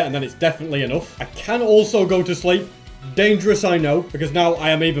down here and then it's definitely enough. I can also go to sleep. Dangerous, I know, because now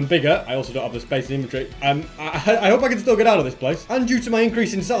I am even bigger. I also don't have the space in inventory. I hope I can still get out of this place. And due to my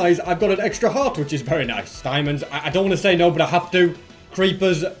increase in size, I've got an extra heart, which is very nice. Diamonds. I don't want to say no, but I have to.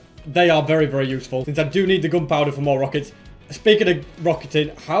 Creepers. They are very, very useful. Since I do need the gunpowder for more rockets. Speaking of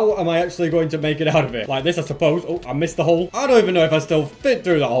rocketing, how am I actually going to make it out of it? Like this, I suppose. Oh, I missed the hole. I don't even know if I still fit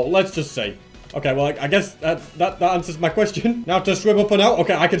through that hole. Let's just see. Okay, well, I guess that answers my question. Now to swim up and out.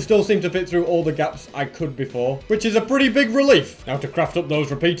 Okay, I can still seem to fit through all the gaps I could before, which is a pretty big relief. Now to craft up those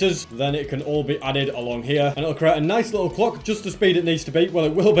repeaters, then it can all be added along here, and it'll create a nice little clock, just the speed it needs to be. Well,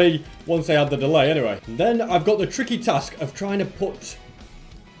 it will be once I add the delay anyway. And then I've got the tricky task of trying to put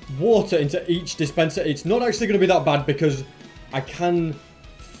water into each dispenser. It's not actually going to be that bad because I can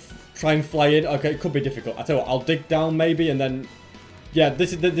try and fly in. Okay, it could be difficult. I tell you what, I'll dig down maybe and then... Yeah,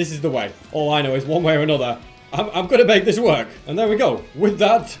 this is the way. All I know is one way or another, I'm going to make this work. And there we go. With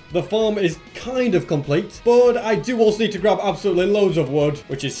that, the farm is kind of complete. But I do also need to grab absolutely loads of wood,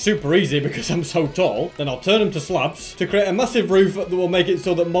 which is super easy because I'm so tall. Then I'll turn them to slabs to create a massive roof that will make it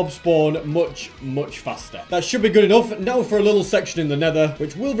so that mobs spawn much, much faster. That should be good enough. Now for a little section in the nether,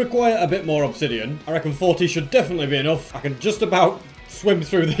 which will require a bit more obsidian. I reckon 40 should definitely be enough. I can just about swim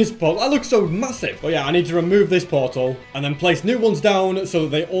through this portal. I look so massive. But yeah, I need to remove this portal and then place new ones down so that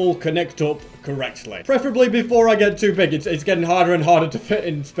they all connect up correctly. Preferably before I get too big. It's getting harder and harder to fit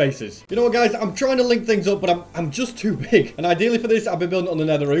in spaces. You know what, guys? I'm trying to link things up, but I'm just too big. And ideally for this, I've been building it on the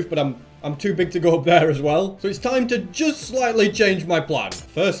nether roof, but I'm too big to go up there as well. So it's time to just slightly change my plan.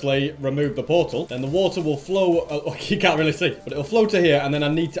 Firstly, remove the portal. Then the water will flow. You can't really see, but it'll flow to here. And then I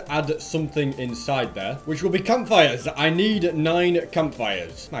need to add something inside there, which will be campfires. I need 9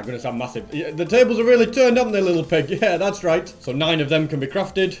 campfires. My goodness, I'm massive. The tables are really turned, haven't they, little pig? Yeah, that's right. So 9 of them can be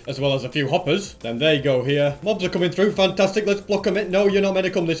crafted, as well as a few hoppers. Then they go here. Mobs are coming through. Fantastic. Let's block them in. No, you're not meant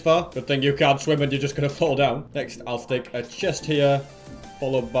to come this far. Good thing you can't swim and you're just going to fall down. Next, I'll stick a chest here,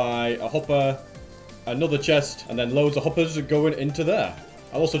 followed by a hopper, another chest, and then loads of hoppers going into there.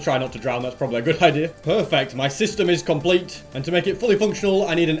 I'll also try not to drown. That's probably a good idea. Perfect. My system is complete. And to make it fully functional,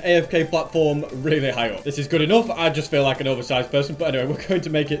 I need an AFK platform really high up. This is good enough. I just feel like an oversized person. But anyway, we're going to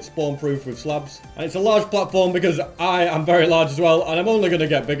make it spawn-proof with slabs. And it's a large platform because I am very large as well. And I'm only going to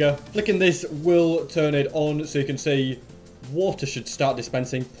get bigger. Flicking this will turn it on so you can see water should start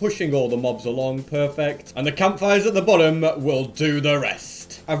dispensing, pushing all the mobs along. Perfect. And the campfires at the bottom will do the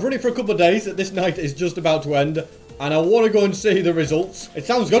rest. I've run it for a couple of days. This night is just about to end. And I want to go and see the results. It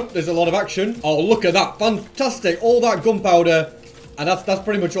sounds good. There's a lot of action. Oh, look at that. Fantastic. All that gunpowder And that's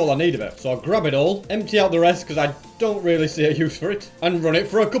pretty much all I need of it. So I'll grab it all, empty out the rest because I don't really see a use for it, and run it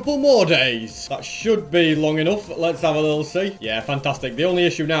for a couple more days. That should be long enough. Let's have a little see. Yeah, fantastic. The only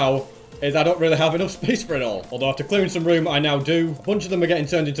issue now is I don't really have enough space for it all. Although after clearing some room, I now do. A bunch of them are getting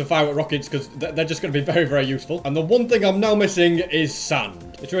turned into firework rockets because they're just going to be very, very useful. And the one thing I'm now missing is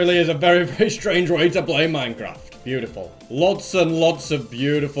sand. It really is a very, very strange way to play Minecraft. Beautiful. Lots and lots of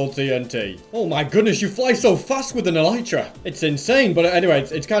beautiful TNT. Oh my goodness, you fly so fast with an elytra. It's insane, but anyway,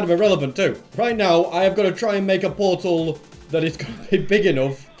 it's kind of irrelevant too. Right now, I have got to try and make a portal that is going to be big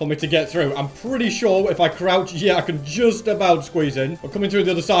enough for me to get through. I'm pretty sure if I crouch, yeah, I can just about squeeze in. But coming through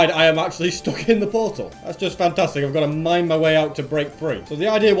the other side, I am actually stuck in the portal. That's just fantastic. I've got to mine my way out to break free. So the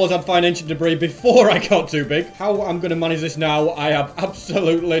idea was I'd find ancient debris before I got too big. How I'm going to manage this now, I have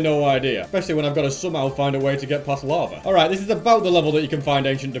absolutely no idea. Especially when I've got to somehow find a way to get past lava. All right, this is about the level that you can find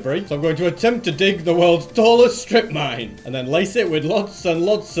ancient debris. So I'm going to attempt to dig the world's tallest strip mine. And then lace it with lots and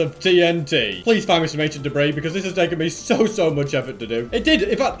lots of TNT. Please find me some ancient debris because this has taken me so much effort to do. It did.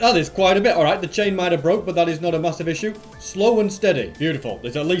 In fact, that is quite a bit. All right, the chain might have broke, but that is not a massive issue. Slow and steady. Beautiful.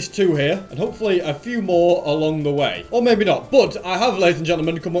 There's at least 2 here, and hopefully a few more along the way. Or maybe not. But I have, ladies and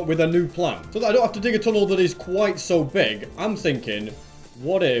gentlemen, come up with a new plan. So that I don't have to dig a tunnel that is quite so big. I'm thinking,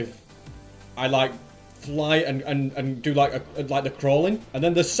 what if I, like, fly and do, like, like the crawling? And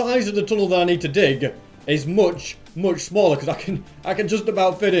then the size of the tunnel that I need to dig is much smaller because I can just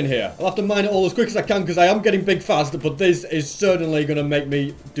about fit in here. I'll have to mine it all as quick as I can because I am getting big fast, but this is certainly going to make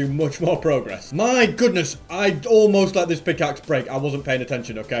me do much more progress. My goodness, I almost let this pickaxe break. I wasn't paying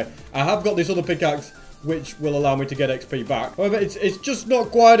attention, okay? I have got this other pickaxe which will allow me to get XP back. However, it's just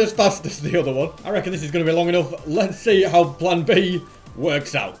not quite as fast as the other one. I reckon this is going to be long enough. Let's see how plan B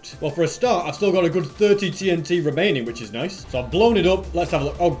works out. Well, for a start, I've still got a good 30 TNT remaining, which is nice. So I've blown it up. Let's have a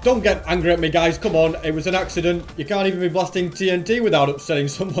look. Oh, don't get angry at me, guys. Come on. It was an accident. You can't even be blasting TNT without upsetting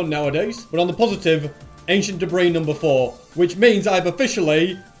someone nowadays. But on the positive, ancient debris number 4, which means I've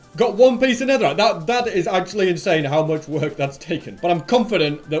officially got 1 piece of netherite. That is actually insane how much work that's taken. But I'm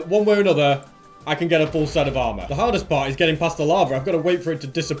confident that one way or another, I can get a full set of armor. The hardest part is getting past the lava. I've got to wait for it to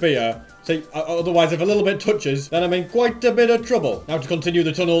disappear. See, otherwise if a little bit touches, then I'm in quite a bit of trouble. Now to continue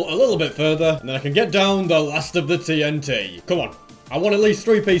the tunnel a little bit further, and then I can get down the last of the TNT. Come on. I want at least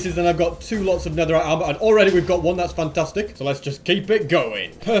 3 pieces, and I've got 2 lots of netherite armor, and already we've got 1. That's fantastic. So let's just keep it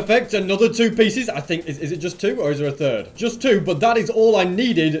going. Perfect. Another 2 pieces. I think, is it just 2 or is there a third? Just 2, but that is all I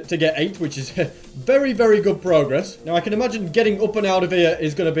needed to get 8, which is very, very good progress. Now I can imagine getting up and out of here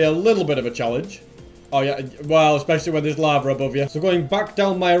is going to be a little bit of a challenge. Oh yeah, well, especially when there's lava above you. So going back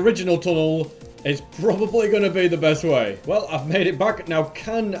down my original tunnel is probably going to be the best way. Well, I've made it back. Now,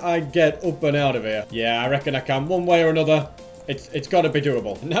 can I get up and out of here? Yeah, I reckon I can. One way or another. It's got to be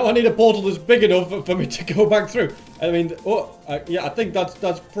doable. Now I need a portal that's big enough for me to go back through. I mean, yeah, I think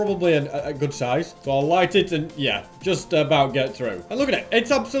that's probably a good size. So I'll light it and, yeah, just about get through. And look at it.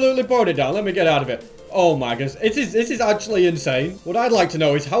 It's absolutely poured it down. Let me get out of it. Oh my goodness. This is actually insane. What I'd like to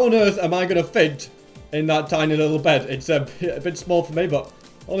know is how on earth am I going to fit in that tiny little bed? It's a bit small for me, but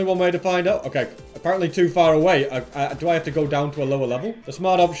only one way to find out. Okay, apparently too far away. Do I have to go down to a lower level? The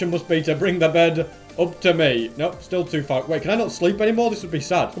smart option must be to bring the bed up to me. Nope, still too far. Wait, can I not sleep anymore? This would be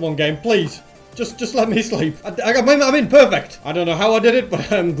sad. Come on, game, please. Just let me sleep. I'm in perfect. I don't know how I did it,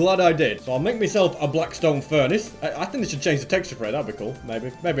 but I'm glad I did. So I'll make myself a blackstone furnace. I think they should change the texture for it. That'd be cool.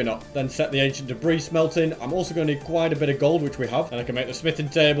 Maybe not. Then set the ancient debris smelting. I'm also going to need quite a bit of gold, which we have. And I can make the smithing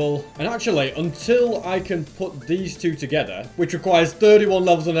table. And actually, until I can put these 2 together, which requires 31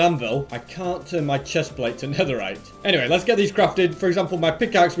 levels on an anvil, I can't turn my chest plate to netherite. Anyway, let's get these crafted. For example, my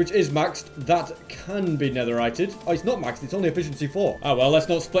pickaxe, which is maxed, that can be netherited. Oh, it's not maxed. It's only efficiency 4. Oh, well, let's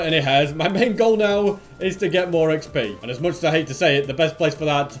not split any hairs. My main goal now is to get more XP. And as much as I hate to say it, the best place for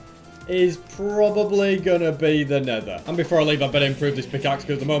that is probably gonna be the nether. And before I leave, I better improve this pickaxe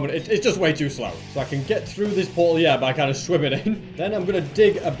because at the moment it's just way too slow. So I can get through this portal, yeah, by kind of swimming in. Then I'm gonna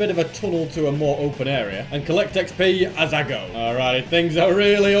dig a bit of a tunnel to a more open area and collect XP as I go. Alrighty, things are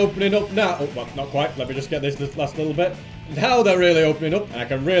really opening up now. Oh, well, not quite. Let me just get this last little bit. Now they're really opening up, and I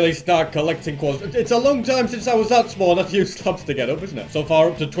can really start collecting quartz. It's a long time since I was that small. That's used slabs to get up, isn't it? So far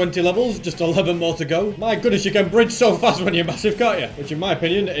up to 20 levels, just 11 more to go. My goodness, you can bridge so fast when you're massive, can't you? Which in my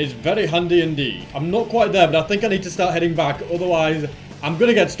opinion is very handy indeed. I'm not quite there, but I think I need to start heading back. Otherwise, I'm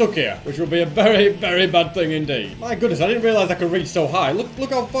gonna get stuck here, which will be a very, very bad thing indeed. My goodness, I didn't realize I could reach so high.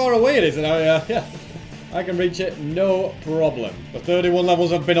 Look how far away it is, and yeah. I can reach it, no problem. The 31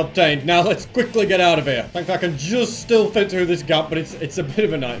 levels have been obtained. Now let's quickly get out of here. Thankfully, I can just still fit through this gap, but it's a bit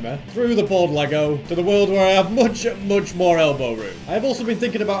of a nightmare. Through the poured Lego to the world where I have much more elbow room. I have also been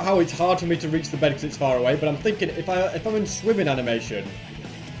thinking about how it's hard for me to reach the bed because it's far away, but I'm thinking if I'm in swimming animation,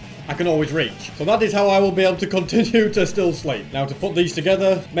 I can always reach. So that is how I will be able to continue to still sleep. Now to put these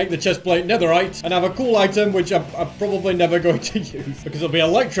together, make the chest plate netherite, and have a cool item which I'm probably never going to use because it'll be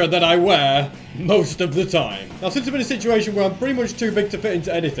Electra that I wear most of the time. Now since I'm in a situation where I'm pretty much too big to fit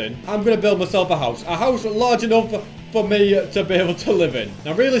into anything, I'm going to build myself a house. A house large enough for me to be able to live in.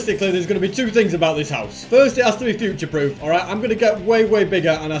 Now realistically, there's going to be two things about this house. First, it has to be future-proof. Alright, I'm going to get way bigger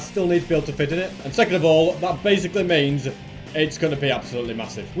and I still need to be able to fit in it. And second of all, that basically means it's going to be absolutely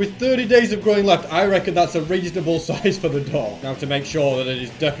massive. With 30 days of growing left, I reckon that's a reasonable size for the door. Now to make sure that it is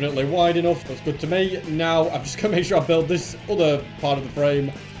definitely wide enough, that's good to me. Now I'm just going to make sure I build this other part of the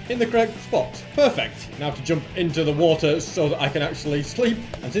frame in the correct spot. Perfect. Now to jump into the water so that I can actually sleep.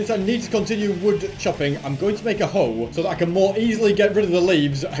 And since I need to continue wood chopping, I'm going to make a hoe so that I can more easily get rid of the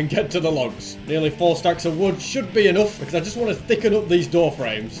leaves and get to the logs. Nearly 4 stacks of wood should be enough because I just want to thicken up these door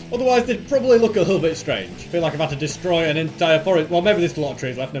frames. Otherwise, they'd probably look a little bit strange. I feel like I've had to destroy an entire forest. Well, maybe there's a lot of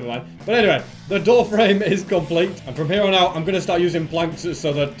trees left, never mind. But anyway, the door frame is complete. And from here on out, I'm going to start using planks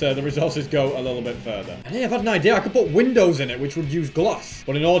so that the resources go a little bit further. And hey, I've had an idea. I could put windows in it, which would use glass.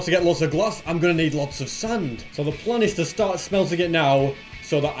 But in order to get lots of glass, I'm going to need lots of sand. So the plan is to start smelting it now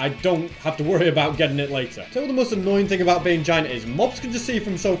so that I don't have to worry about getting it later. So the most annoying thing about being giant is mobs can just see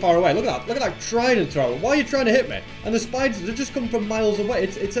from so far away. Look at that. Look at that trident throw. Why are you trying to hit me? And the spiders, they just come from miles away.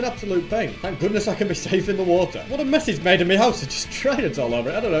 It's an absolute pain. Thank goodness I can be safe in the water. What a mess it's made in my house. It's just tridents all over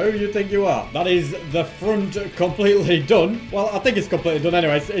it. I don't know who you think you are. That is the front completely done. Well, I think it's completely done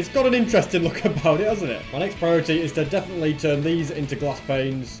anyway. It's got an interesting look about it, hasn't it? My next priority is to definitely turn these into glass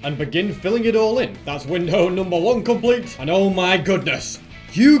panes and begin filling it all in. That's window number 1 complete. And oh my goodness.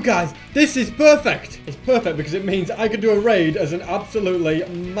 You guys, this is perfect. It's perfect because it means I can do a raid as an absolutely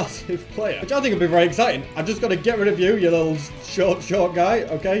massive player, which I think will be very exciting. I've just got to get rid of you, you little short guy,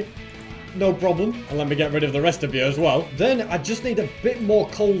 okay? No problem. And let me get rid of the rest of you as well. Then I just need a bit more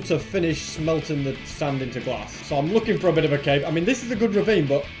coal to finish smelting the sand into glass. So I'm looking for a bit of a cave. I mean, this is a good ravine,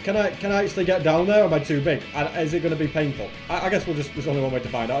 but can I actually get down there or am I too big? And is it going to be painful? I guess there's only one way to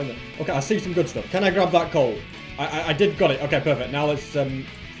find out, isn't it? Okay, I see some good stuff. Can I grab that coal? I did got it. Okay, perfect. Now let's turn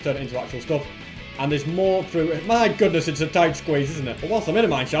it into actual stuff. And there's more through it. My goodness, it's a tight squeeze, isn't it? But whilst I'm in a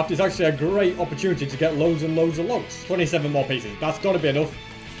mine shaft, it's actually a great opportunity to get loads and loads of logs. 27 more pieces. That's got to be enough.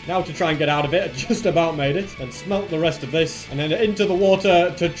 Now to try and get out of it. I just about made it. And smelt the rest of this. And then into the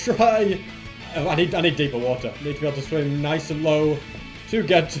water to try... Oh, I need deeper water. I need to be able to swim nice and low to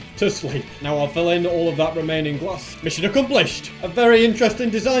get to sleep. Now I'll fill in all of that remaining glass. Mission accomplished. A very interesting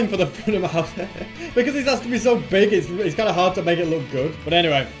design for the front of my house. Because this has to be so big, it's kind of hard to make it look good. But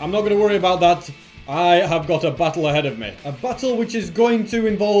anyway, I'm not going to worry about that. I have got a battle ahead of me. A battle which is going to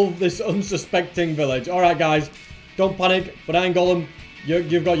involve this unsuspecting village. Alright guys, don't panic, but Iron Golem,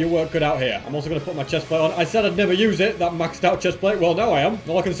 you've got your work cut out here. I'm also going to put my chest plate on. I said I'd never use it, that maxed out chest plate. Well, now I am.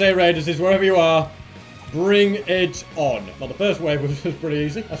 All I can say, Raiders, is wherever you are, bring it on. Well, the first wave was pretty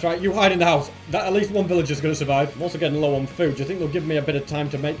easy. That's right, you hide in the house. That at least one villager's going to survive. I'm also getting low on food. Do you think they'll give me a bit of time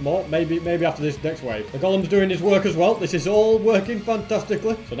to make more? Maybe after this next wave. The golem's doing his work as well. This is all working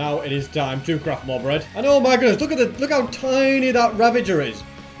fantastically. So now it is time to craft more bread. And oh my goodness, look how tiny that Ravager is.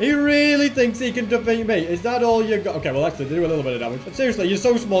 He really thinks he can defeat me. Is that all you got? Okay, well actually they do a little bit of damage. But seriously, you're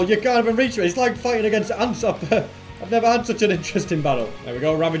so small you can't even reach me. It's like fighting against ants up there. I've never had such an interesting battle. There we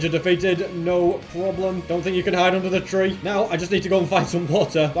go, Ravager defeated, no problem. Don't think you can hide under the tree. Now, I just need to go and find some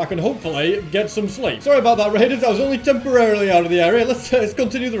water. I can hopefully get some sleep. Sorry about that, Raiders. I was only temporarily out of the area. Let's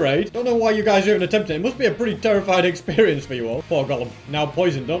continue the raid. Don't know why you guys are even attempting it. It must be a pretty terrifying experience for you all. Poor Golem. Now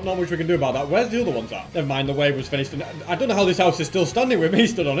poisoned. Don't know much we can do about that. Where's the other ones at? Never mind, the wave was finished. And I don't know how this house is still standing with me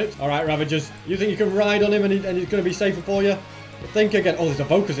stood on it. All right, Ravagers. You think you can ride on him and he's going to be safer for you? Think again. Oh, there's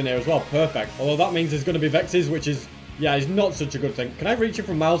evokers in here as well. Perfect. Although that means there's going to be Vexes, which is... yeah, it's not such a good thing. Can I reach it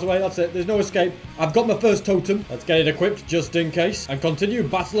from miles away? That's it. There's no escape. I've got my first totem. Let's get it equipped just in case. And continue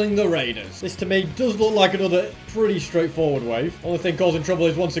battling the Raiders. This to me does look like another pretty straightforward wave. Only thing causing trouble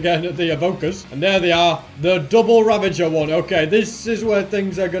is once again the evokers. And there they are. The double Ravager one. Okay, this is where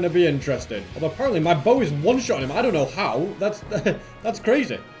things are going to be interesting. Although apparently my bow is one-shotting him. I don't know how. That's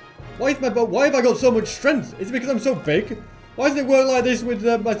crazy. Why is my bow... why have I got so much strength? Is it because I'm so big? Why doesn't it work like this with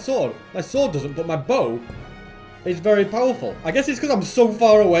my sword? My sword doesn't, but my bow... is very powerful. I guess it's because I'm so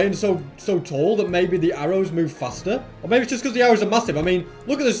far away and so tall that maybe the arrows move faster. Or maybe it's just because the arrows are massive. I mean,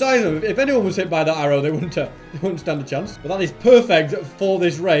 look at the size of them. If anyone was hit by that arrow, they wouldn't stand a chance. But that is perfect for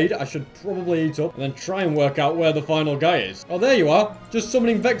this raid. I should probably eat up and then try and work out where the final guy is. Oh, there you are. Just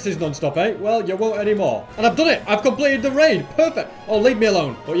summoning Vexes non-stop, eh? Well, you won't anymore. And I've done it. I've completed the raid. Perfect. Oh, leave me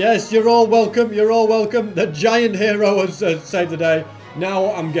alone. But yes, you're all welcome. You're all welcome. The giant hero has saved the day.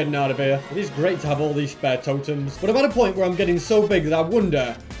 Now I'm getting out of here. It is great to have all these spare totems. But I'm at a point where I'm getting so big that I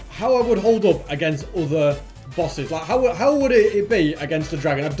wonder how I would hold up against other bosses. Like, how would it be against a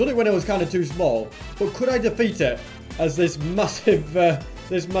dragon? I've done it when I was kind of too small. But could I defeat it as this massive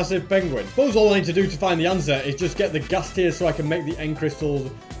penguin? I suppose all I need to do to find the answer is just get the gas tier so I can make the end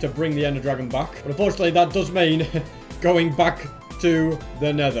crystals to bring the Ender Dragon back. But unfortunately, that does mean going back to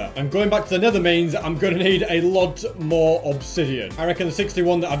the nether. And going back to the nether means I'm going to need a lot more obsidian. I reckon the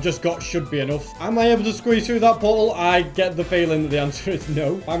 61 that I've just got should be enough. Am I able to squeeze through that portal? I get the feeling that the answer is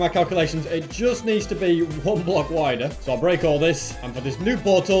no. By my calculations, it just needs to be 1 block wider. So I'll break all this. And for this new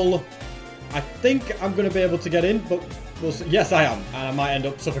portal, I think I'm going to be able to get in, but we'll see. Yes, I am. And I might end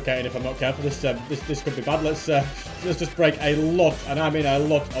up suffocating if I'm not careful. This could be bad. Let's just break a lot, and I mean a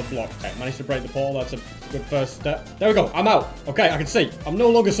lot of blocks. Okay, managed to break the portal. That's a good first step. There we go. I'm out. Okay, I can see. I'm no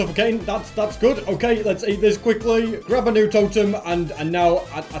longer suffocating. That's good. Okay, let's eat this quickly. Grab a new totem, and now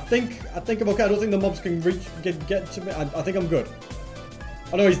I think I'm okay. I don't think the mobs can get to me. I think I'm good.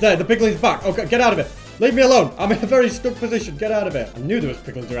 Oh no, he's there. The piglin's back. Okay, get out of it. Leave me alone. I'm in a very stuck position. Get out of it. I knew there was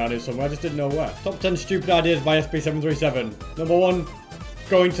piglins around here somewhere. I just didn't know where. Top 10 stupid ideas by SP737. Number 1,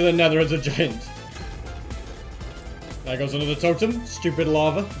 going to the nether as a giant. There goes another totem. Stupid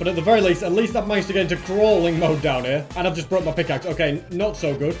lava. But at the very least, at least I've managed to get into crawling mode down here. And I've just broke my pickaxe. Okay, not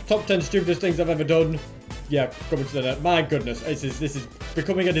so good. Top 10 stupidest things I've ever done. Yeah, coming to the net. My goodness, this is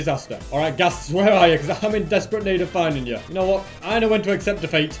becoming a disaster. All right, Ghasts, where are you? Because I'm in desperate need of finding you. You know what? I know when to accept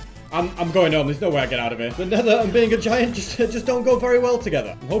defeat. I'm going home. There's no way I get out of here. The nether and being a giant just don't go very well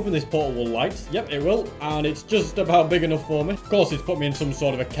together. I'm hoping this portal will light. Yep, it will. And it's just about big enough for me. Of course, it's put me in some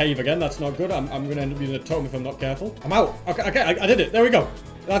sort of a cave again. That's not good. I'm going to end up using a totem if I'm not careful. I'm out. Okay, I did it. There we go.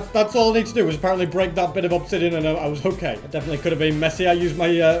 That's all I need to do was apparently break that bit of obsidian and I was okay. It definitely could have been messy. I used my,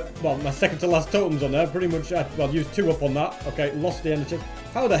 my second to last totems on there. Pretty much, used 2 up on that. Okay, lost the energy.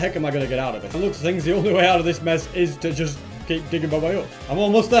 How the heck am I going to get out of it? It looks things, the only way out of this mess is to just keep digging my way up. I'm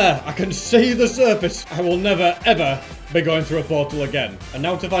almost there. I can see the surface. I will never, ever be going through a portal again. And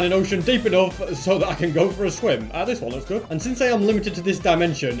now to find an ocean deep enough so that I can go for a swim. This one looks good. And since I am limited to this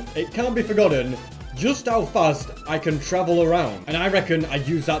dimension, it can't be forgotten just how fast I can travel around. And I reckon I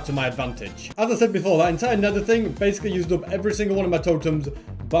use that to my advantage. As I said before, that entire nether thing basically used up every single one of my totems,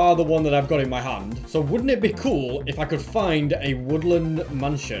 bar the one that I've got in my hand. So wouldn't it be cool if I could find a woodland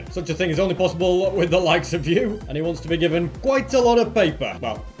mansion? Such a thing is only possible with the likes of you. And he wants to be given quite a lot of paper.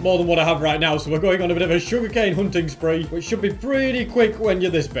 Well, more than what I have right now. So we're going on a bit of a sugarcane hunting spree, which should be pretty quick when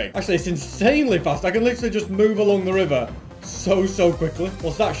you're this big. Actually, it's insanely fast. I can literally just move along the river so quickly.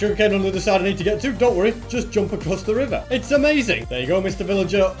 What's that? Sugarcane on the other side I need to get to? Don't worry, just jump across the river. It's amazing. There you go, Mr.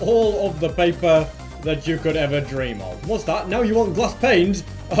 Villager. All of the paper that you could ever dream of. What's that? Now you want glass panes?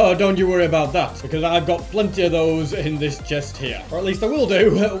 Oh, don't you worry about that, because I've got plenty of those in this chest here. Or at least I will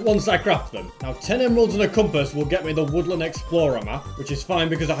do once I craft them. Now, 10 emeralds and a compass will get me the Woodland Explorer map, which is fine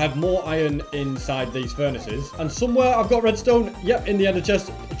because I have more iron inside these furnaces. And somewhere I've got redstone. Yep, in the ender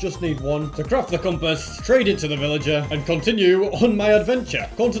chest. I just need 1 to craft the compass, trade it to the villager, and continue on my adventure.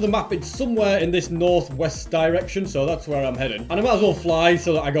 According to the map, it's somewhere in this northwest direction, so that's where I'm heading. And I might as well fly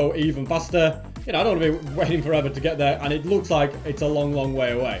so that I go even faster. You know, I don't want to be waiting forever to get there, and it looks like it's a long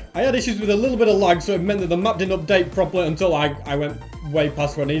way away. I had issues with a little bit of lag, so it meant that the map didn't update properly until I went way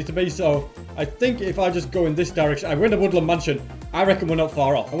past where I needed to be. So I think if I just go in this direction, we're in a woodland mansion. I reckon we're not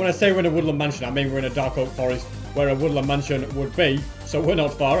far off. And when I say we're in a woodland mansion, I mean we're in a dark oak forest where a woodland mansion would be. So we're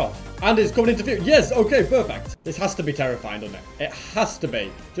not far off. And it's coming into view. Yes, okay, perfect. This has to be terrifying, doesn't it? It has to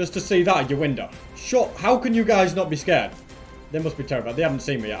be. Just to see that at your window. Sure, how can you guys not be scared? They must be terrified. They haven't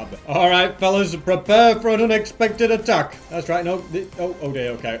seen me yet, have they? All right, fellas, prepare for an unexpected attack. That's right. No, oh dear.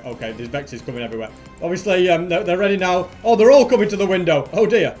 Okay. There's Vexes coming everywhere. Obviously, they're ready now. Oh, they're all coming to the window. Oh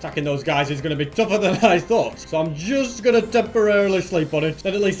dear. Attacking those guys is going to be tougher than I thought. So I'm just going to temporarily sleep on it.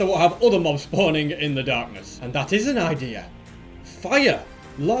 Then at least I won't have other mobs spawning in the darkness. And that is an idea. Fire.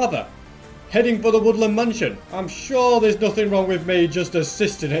 Lava. Heading for the woodland mansion. I'm sure there's nothing wrong with me just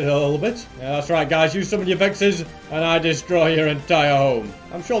assisting it a little bit. Yeah, that's right, guys. You summon your Vexes, and I destroy your entire home.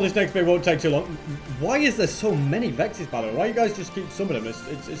 I'm sure this next bit won't take too long. Why is there so many Vexes, by the way? Why you guys just keep summoning them?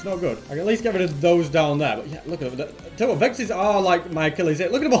 It's not good. I can at least get rid of those down there. But yeah, look at them. Tell you what, Vexes are like my Achilles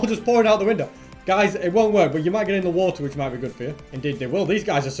heel. Look at them all just pouring out the window. Guys, it won't work, but you might get in the water, which might be good for you. Indeed, they will. These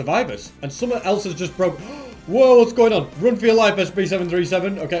guys are survivors. And someone else has just broke. Whoa, what's going on? Run for your life,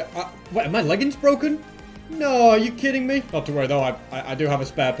 SB737. Okay, wait, are my leggings broken? No, are you kidding me? Not to worry, though. I do have a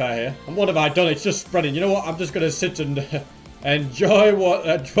spare pair here. And what have I done? It's just spreading. You know what? I'm just going to sit and enjoy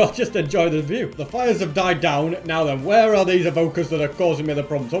well, just enjoy the view. The fires have died down. Now then, where are these evokers that are causing me the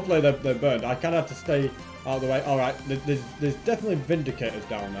problems? Hopefully they're burned. I kind of have to stay out of the way. All right, there's definitely vindicators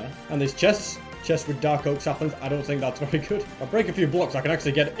down there. And there's chests. Chest with dark oak saplings. I don't think that's very good. If I break a few blocks, I can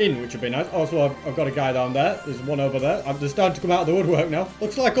actually get in, which would be nice. Also, I've got a guy down there. There's one over there. I'm just starting to come out of the woodwork now.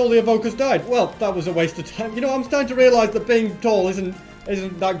 Looks like all the evokers died. Well, that was a waste of time. You know, I'm starting to realize that being tall isn't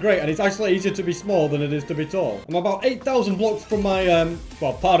that great, and it's actually easier to be small than it is to be tall. I'm about 8,000 blocks from my,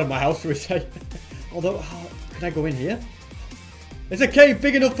 well, part of my house, shall we say. Although, can I go in here? It's a cave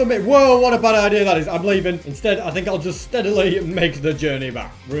big enough for me. Whoa, what a bad idea that is. I'm leaving. Instead, I think I'll just steadily make the journey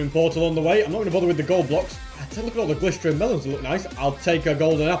back. Ruin portal on the way. I'm not going to bother with the gold blocks. Look at all the glistering melons that look nice. I'll take a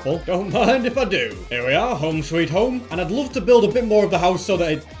golden apple. Don't mind if I do. Here we are, home sweet home. And I'd love to build a bit more of the house so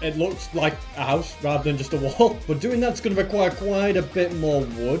that it looks like a house rather than just a wall. But doing that's going to require quite a bit more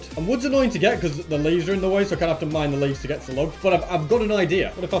wood. And wood's annoying to get because the leaves are in the way, so I kind of have to mine the leaves to get to the logs. But I've got an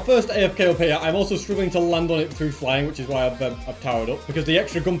idea. But if I first AFK up here, I'm also struggling to land on it through flying, which is why I've towered up. Because the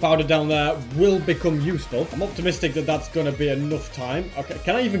extra gunpowder down there will become useful. I'm optimistic that that's going to be enough time. Okay,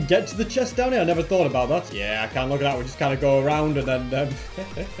 can I even get to the chest down here? I never thought about that. Yeah, I can. Look at that. We just kind of go around and then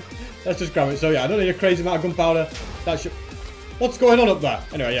let's just grab it. So yeah, I don't need a crazy amount of gunpowder. That should... What's going on up there?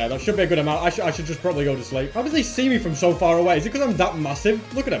 Anyway, yeah, that should be a good amount. I should just probably go to sleep. How do they see me from so far away? Is it because I'm that massive?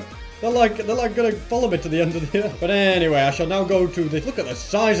 Look at them. They're like gonna follow me to the end of the earth. But anyway, I shall now go to this. Look at the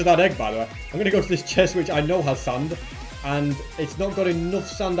size of that egg, by the way. I'm gonna go to this chest, which I know has sand. And it's not got enough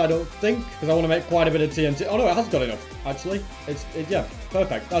sand, I don't think, because I want to make quite a bit of TNT. Oh no, it has got enough, actually. Yeah,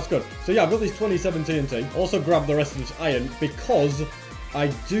 perfect. That's good. So yeah, I've got these 27 TNT. Also grab the rest of this iron because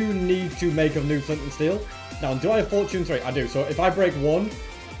I do need to make a new flint and steel. Now, do I have fortune 3? I do. So if I break one,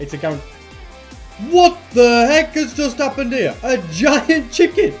 it's a guarantee. What the heck has just happened here? A giant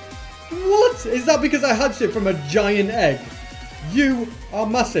chicken. What? Is that because I hatched it from a giant egg? You are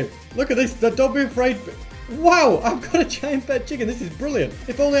massive. Look at this. Don't be afraid. Wow, I've got a giant pet chicken. This is brilliant.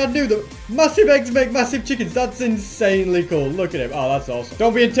 If only I knew that massive eggs make massive chickens. That's insanely cool. Look at him. Oh, that's awesome.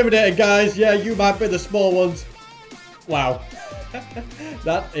 Don't be intimidated, guys. Yeah, you might be the small ones. Wow.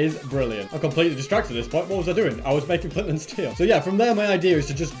 That is brilliant. I'm completely distracted at this point. What was I doing? I was making flint and steel. So yeah, from there, my idea is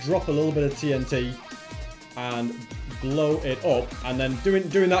to just drop a little bit of TNT and blow it up. And then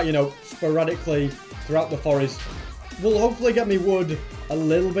doing that, you know, sporadically throughout the forest will hopefully get me wood a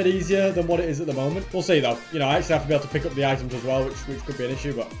little bit easier than what it is at the moment. We'll see though. You know, I actually have to be able to pick up the items as well, which could be an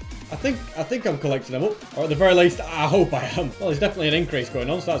issue, but I think I'm collecting them up. Or at the very least, I hope I am. Well, there's definitely an increase going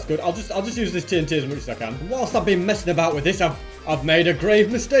on, so that's good. I'll just use this TNT as much as I can. And whilst I've been messing about with this, I've made a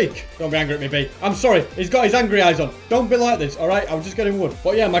grave mistake. Don't be angry at me, B. I'm sorry. He's got his angry eyes on. Don't be like this, alright? I'm just getting wood.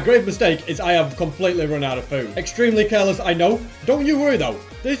 But yeah, my grave mistake is I have completely run out of food. Extremely careless, I know. Don't you worry though.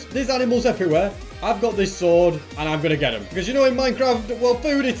 There's animals everywhere. I've got this sword, and I'm gonna get them. Because you know in Minecraft, well,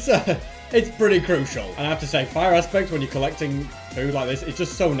 food, it's pretty crucial. And I have to say, fire aspect when you're collecting food like this, it's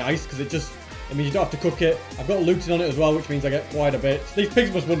just so nice, because it means you don't have to cook it. I've got looting on it as well, which means I get quite a bit. These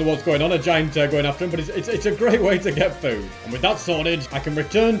pigs must wonder what's going on. A giant going after him, but it's a great way to get food. And with that sorted, I can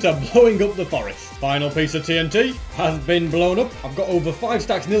return to blowing up the forest. Final piece of TNT has been blown up. I've got over 5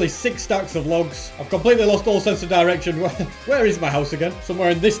 stacks, nearly 6 stacks of logs. I've completely lost all sense of direction. Where is my house again?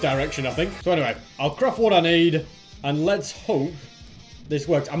 Somewhere in this direction, I think. So anyway, I'll craft what I need, and let's hope this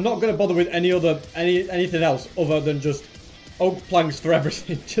works. I'm not going to bother with anything else other than just oak planks for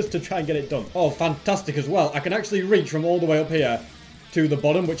everything, just to try and get it done. Oh, fantastic as well. I can actually reach from all the way up here to the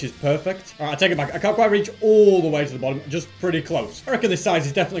bottom, which is perfect. All right, I take it back. I can't quite reach all the way to the bottom, just pretty close. I reckon this size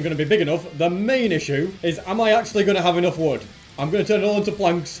is definitely going to be big enough. The main issue is, am I actually going to have enough wood? I'm going to turn it all into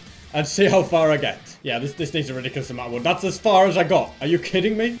planks and see how far I get. Yeah, this needs a ridiculous amount of wood. That's as far as I got. Are you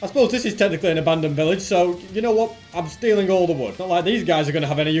kidding me? I suppose this is technically an abandoned village, so you know what? I'm stealing all the wood. Not like these guys are going to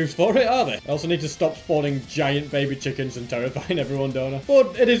have any use for it, are they? I also need to stop spawning giant baby chickens and terrifying everyone, don't I?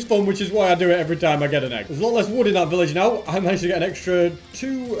 But it is fun, which is why I do it every time I get an egg. There's a lot less wood in that village now. I managed to get an extra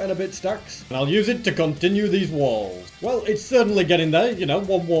 2 and a bit stacks, and I'll use it to continue these walls. Well, it's certainly getting there. You know,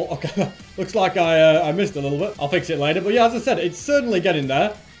 one wall. Okay, looks like I missed a little bit. I'll fix it later. But yeah, as I said, it's certainly getting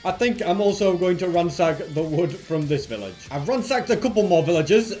there. I think I'm also going to ransack the wood from this village. I've ransacked a couple more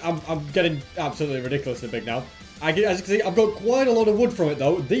villages. I'm getting absolutely ridiculously big now. As you can see, I've got quite a lot of wood from it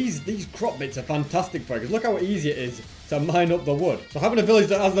though. These crop bits are fantastic for it, because look how easy it is to mine up the wood. So having a village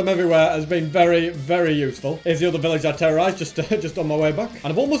that has them everywhere has been very, very useful. Here's the other village I terrorized just on my way back. And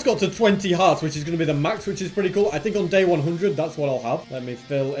I've almost got to 20 hearts, which is going to be the max, which is pretty cool. I think on day 100, that's what I'll have. Let me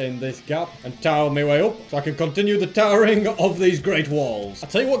fill in this gap and tower my way up so I can continue the towering of these great walls. I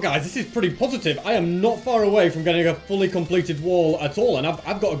tell you what, guys, this is pretty positive. I am not far away from getting a fully completed wall at all, and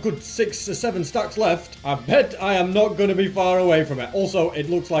I've got a good 6 or 7 stacks left. I bet I am not going to be far away from it. Also, it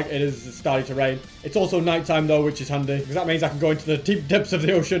looks like it is starting to rain. It's also nighttime though, which is handy, because that means I can go into the deep depths of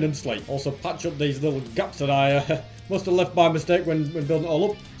the ocean and sleep. Also patch up these little gaps that I must have left by mistake when building it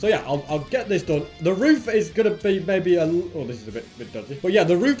all up. So yeah, I'll get this done. The roof is going to be maybe a... Oh, this is a bit dodgy. But yeah,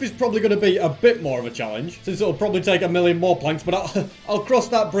 the roof is probably going to be a bit more of a challenge, since it'll probably take a million more planks, but I'll cross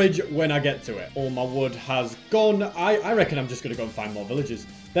that bridge when I get to it. All my wood has gone. I reckon I'm just going to go and find more villages.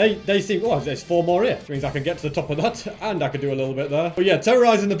 They seem... Oh, there's 4 more here. Which means I can get to the top of that, and I can do a little bit there. But yeah,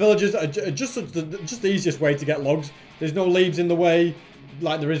 terrorizing the villages are just the easiest way to get logs. There's no leaves in the way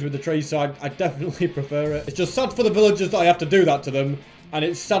like there is with the trees, so I definitely prefer it. It's just sad for the villagers that I have to do that to them, and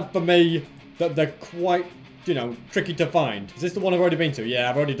it's sad for me that they're quite, you know, tricky to find. Is this the one I've already been to? Yeah,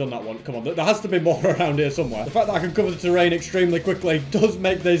 I've already done that one. Come on, there has to be more around here somewhere. The fact that I can cover the terrain extremely quickly does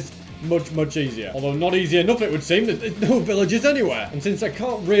make this much easier. Although not easy enough, it would seem. There's no villages anywhere. And since I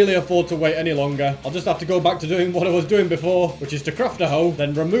can't really afford to wait any longer, I'll just have to go back to doing what I was doing before, which is to craft a hoe,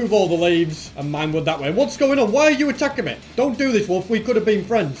 then remove all the leaves and mine wood that way. What's going on? Why are you attacking me? Don't do this, Wolf. We could have been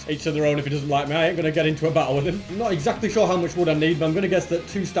friends. Each to their own. If he doesn't like me, I ain't gonna get into a battle with him. I'm not exactly sure how much wood I need, but I'm gonna guess that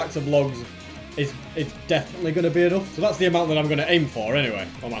 2 stacks of logs it's definitely going to be enough. So that's the amount that I'm going to aim for anyway.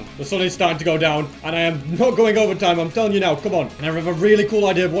 Oh man, the sun is starting to go down and I am not going overtime. I'm telling you now, come on. And I have a really cool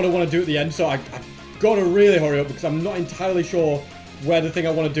idea of what I want to do at the end, so I've got to really hurry up because I'm not entirely sure where the thing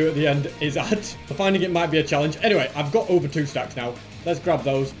I want to do at the end is at. So finding it might be a challenge. Anyway, I've got over 2 stacks now. Let's grab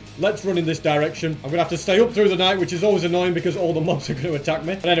those. Let's run in this direction. I'm going to have to stay up through the night, which is always annoying because all the mobs are going to attack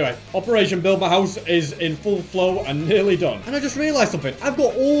me. But anyway, Operation Build My House is in full flow and nearly done. And I just realised something. I've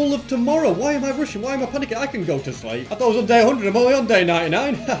got all of tomorrow. Why am I rushing? Why am I panicking? I can go to sleep. I thought I was on day 100. I'm only on day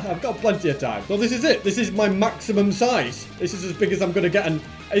 99. I've got plenty of time. So this is it. This is my maximum size. This is as big as I'm going to get. And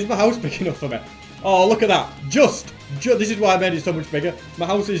is my house big enough for me? Oh, look at that. Just this is why I made it so much bigger. My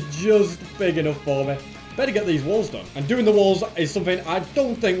house is just big enough for me. Better get these walls done. And doing the walls is something I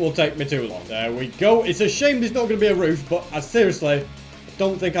don't think will take me too long. There we go. It's a shame there's not going to be a roof, but I seriously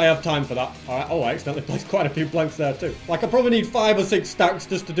don't think I have time for that. Alright, oh, I accidentally placed quite a few planks there too. Like, I probably need 5 or 6 stacks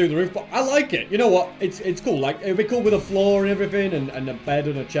just to do the roof, but I like it. You know what? It's cool. Like, it'd be cool with a floor and everything, and a bed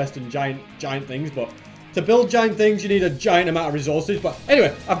and a chest and giant things, but to build giant things, you need a giant amount of resources. But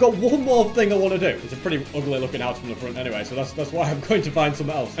anyway, I've got one more thing I want to do. It's a pretty ugly looking house from the front anyway, so that's why I'm going to find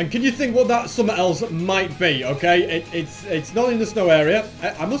something else. And can you think what that something else might be, okay? It's not in the snow area.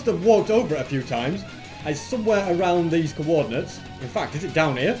 I must have walked over it a few times. It's somewhere around these coordinates. In fact, is it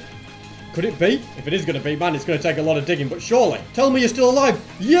down here? Could it be? If it is going to be, man, it's going to take a lot of digging, but surely. Tell me you're still alive.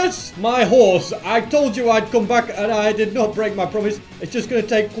 Yes, my horse. I told you I'd come back and I did not break my promise. It's just going to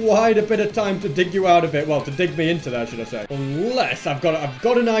take quite a bit of time to dig you out of it. Well, to dig me into there, should I say. Unless I've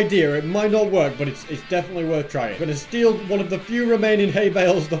got an idea. It might not work, but it's definitely worth trying. I'm going to steal one of the few remaining hay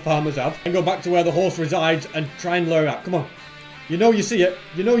bales the farmers have and go back to where the horse resides and try and lure out. Come on. You know you see it.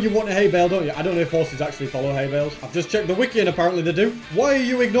 You know you want a hay bale, don't you? I don't know if horses actually follow hay bales. I've just checked the wiki and apparently they do. Why are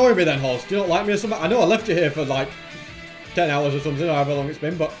you ignoring me then, horse? Do you not like me or something? I know I left you here for like 10 hours or something, or however long it's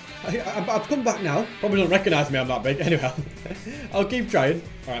been, but I've come back now. Probably don't recognise me, I'm that big. Anyway, I'll keep trying.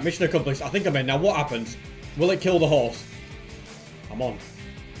 Alright, mission accomplished. I think I'm in. Now what happens? Will it kill the horse? I'm on.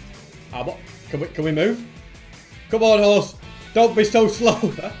 Can we move? Come on, horse. Don't be so slow.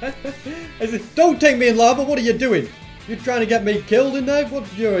 Don't take me in lava. What are you doing? You're trying to get me killed in there?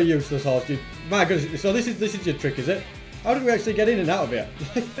 What? You're a useless horse, dude. My goodness. So this is your trick, is it? How did we actually get in and out of here?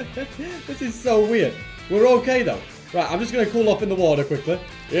 This is so weird. We're okay though. Right, I'm just going to cool off in the water quickly.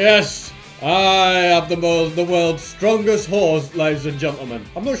 Yes, I have the world's strongest horse, ladies and gentlemen.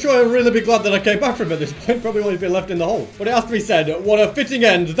 I'm not sure I'll really be glad that I came back from it at this point. Probably won't be left in the hole. But it has to be said, what a fitting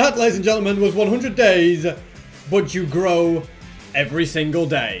end. That, ladies and gentlemen, was 100 days, but you grow every single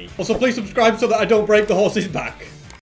day. Also, please subscribe so that I don't break the horse's back.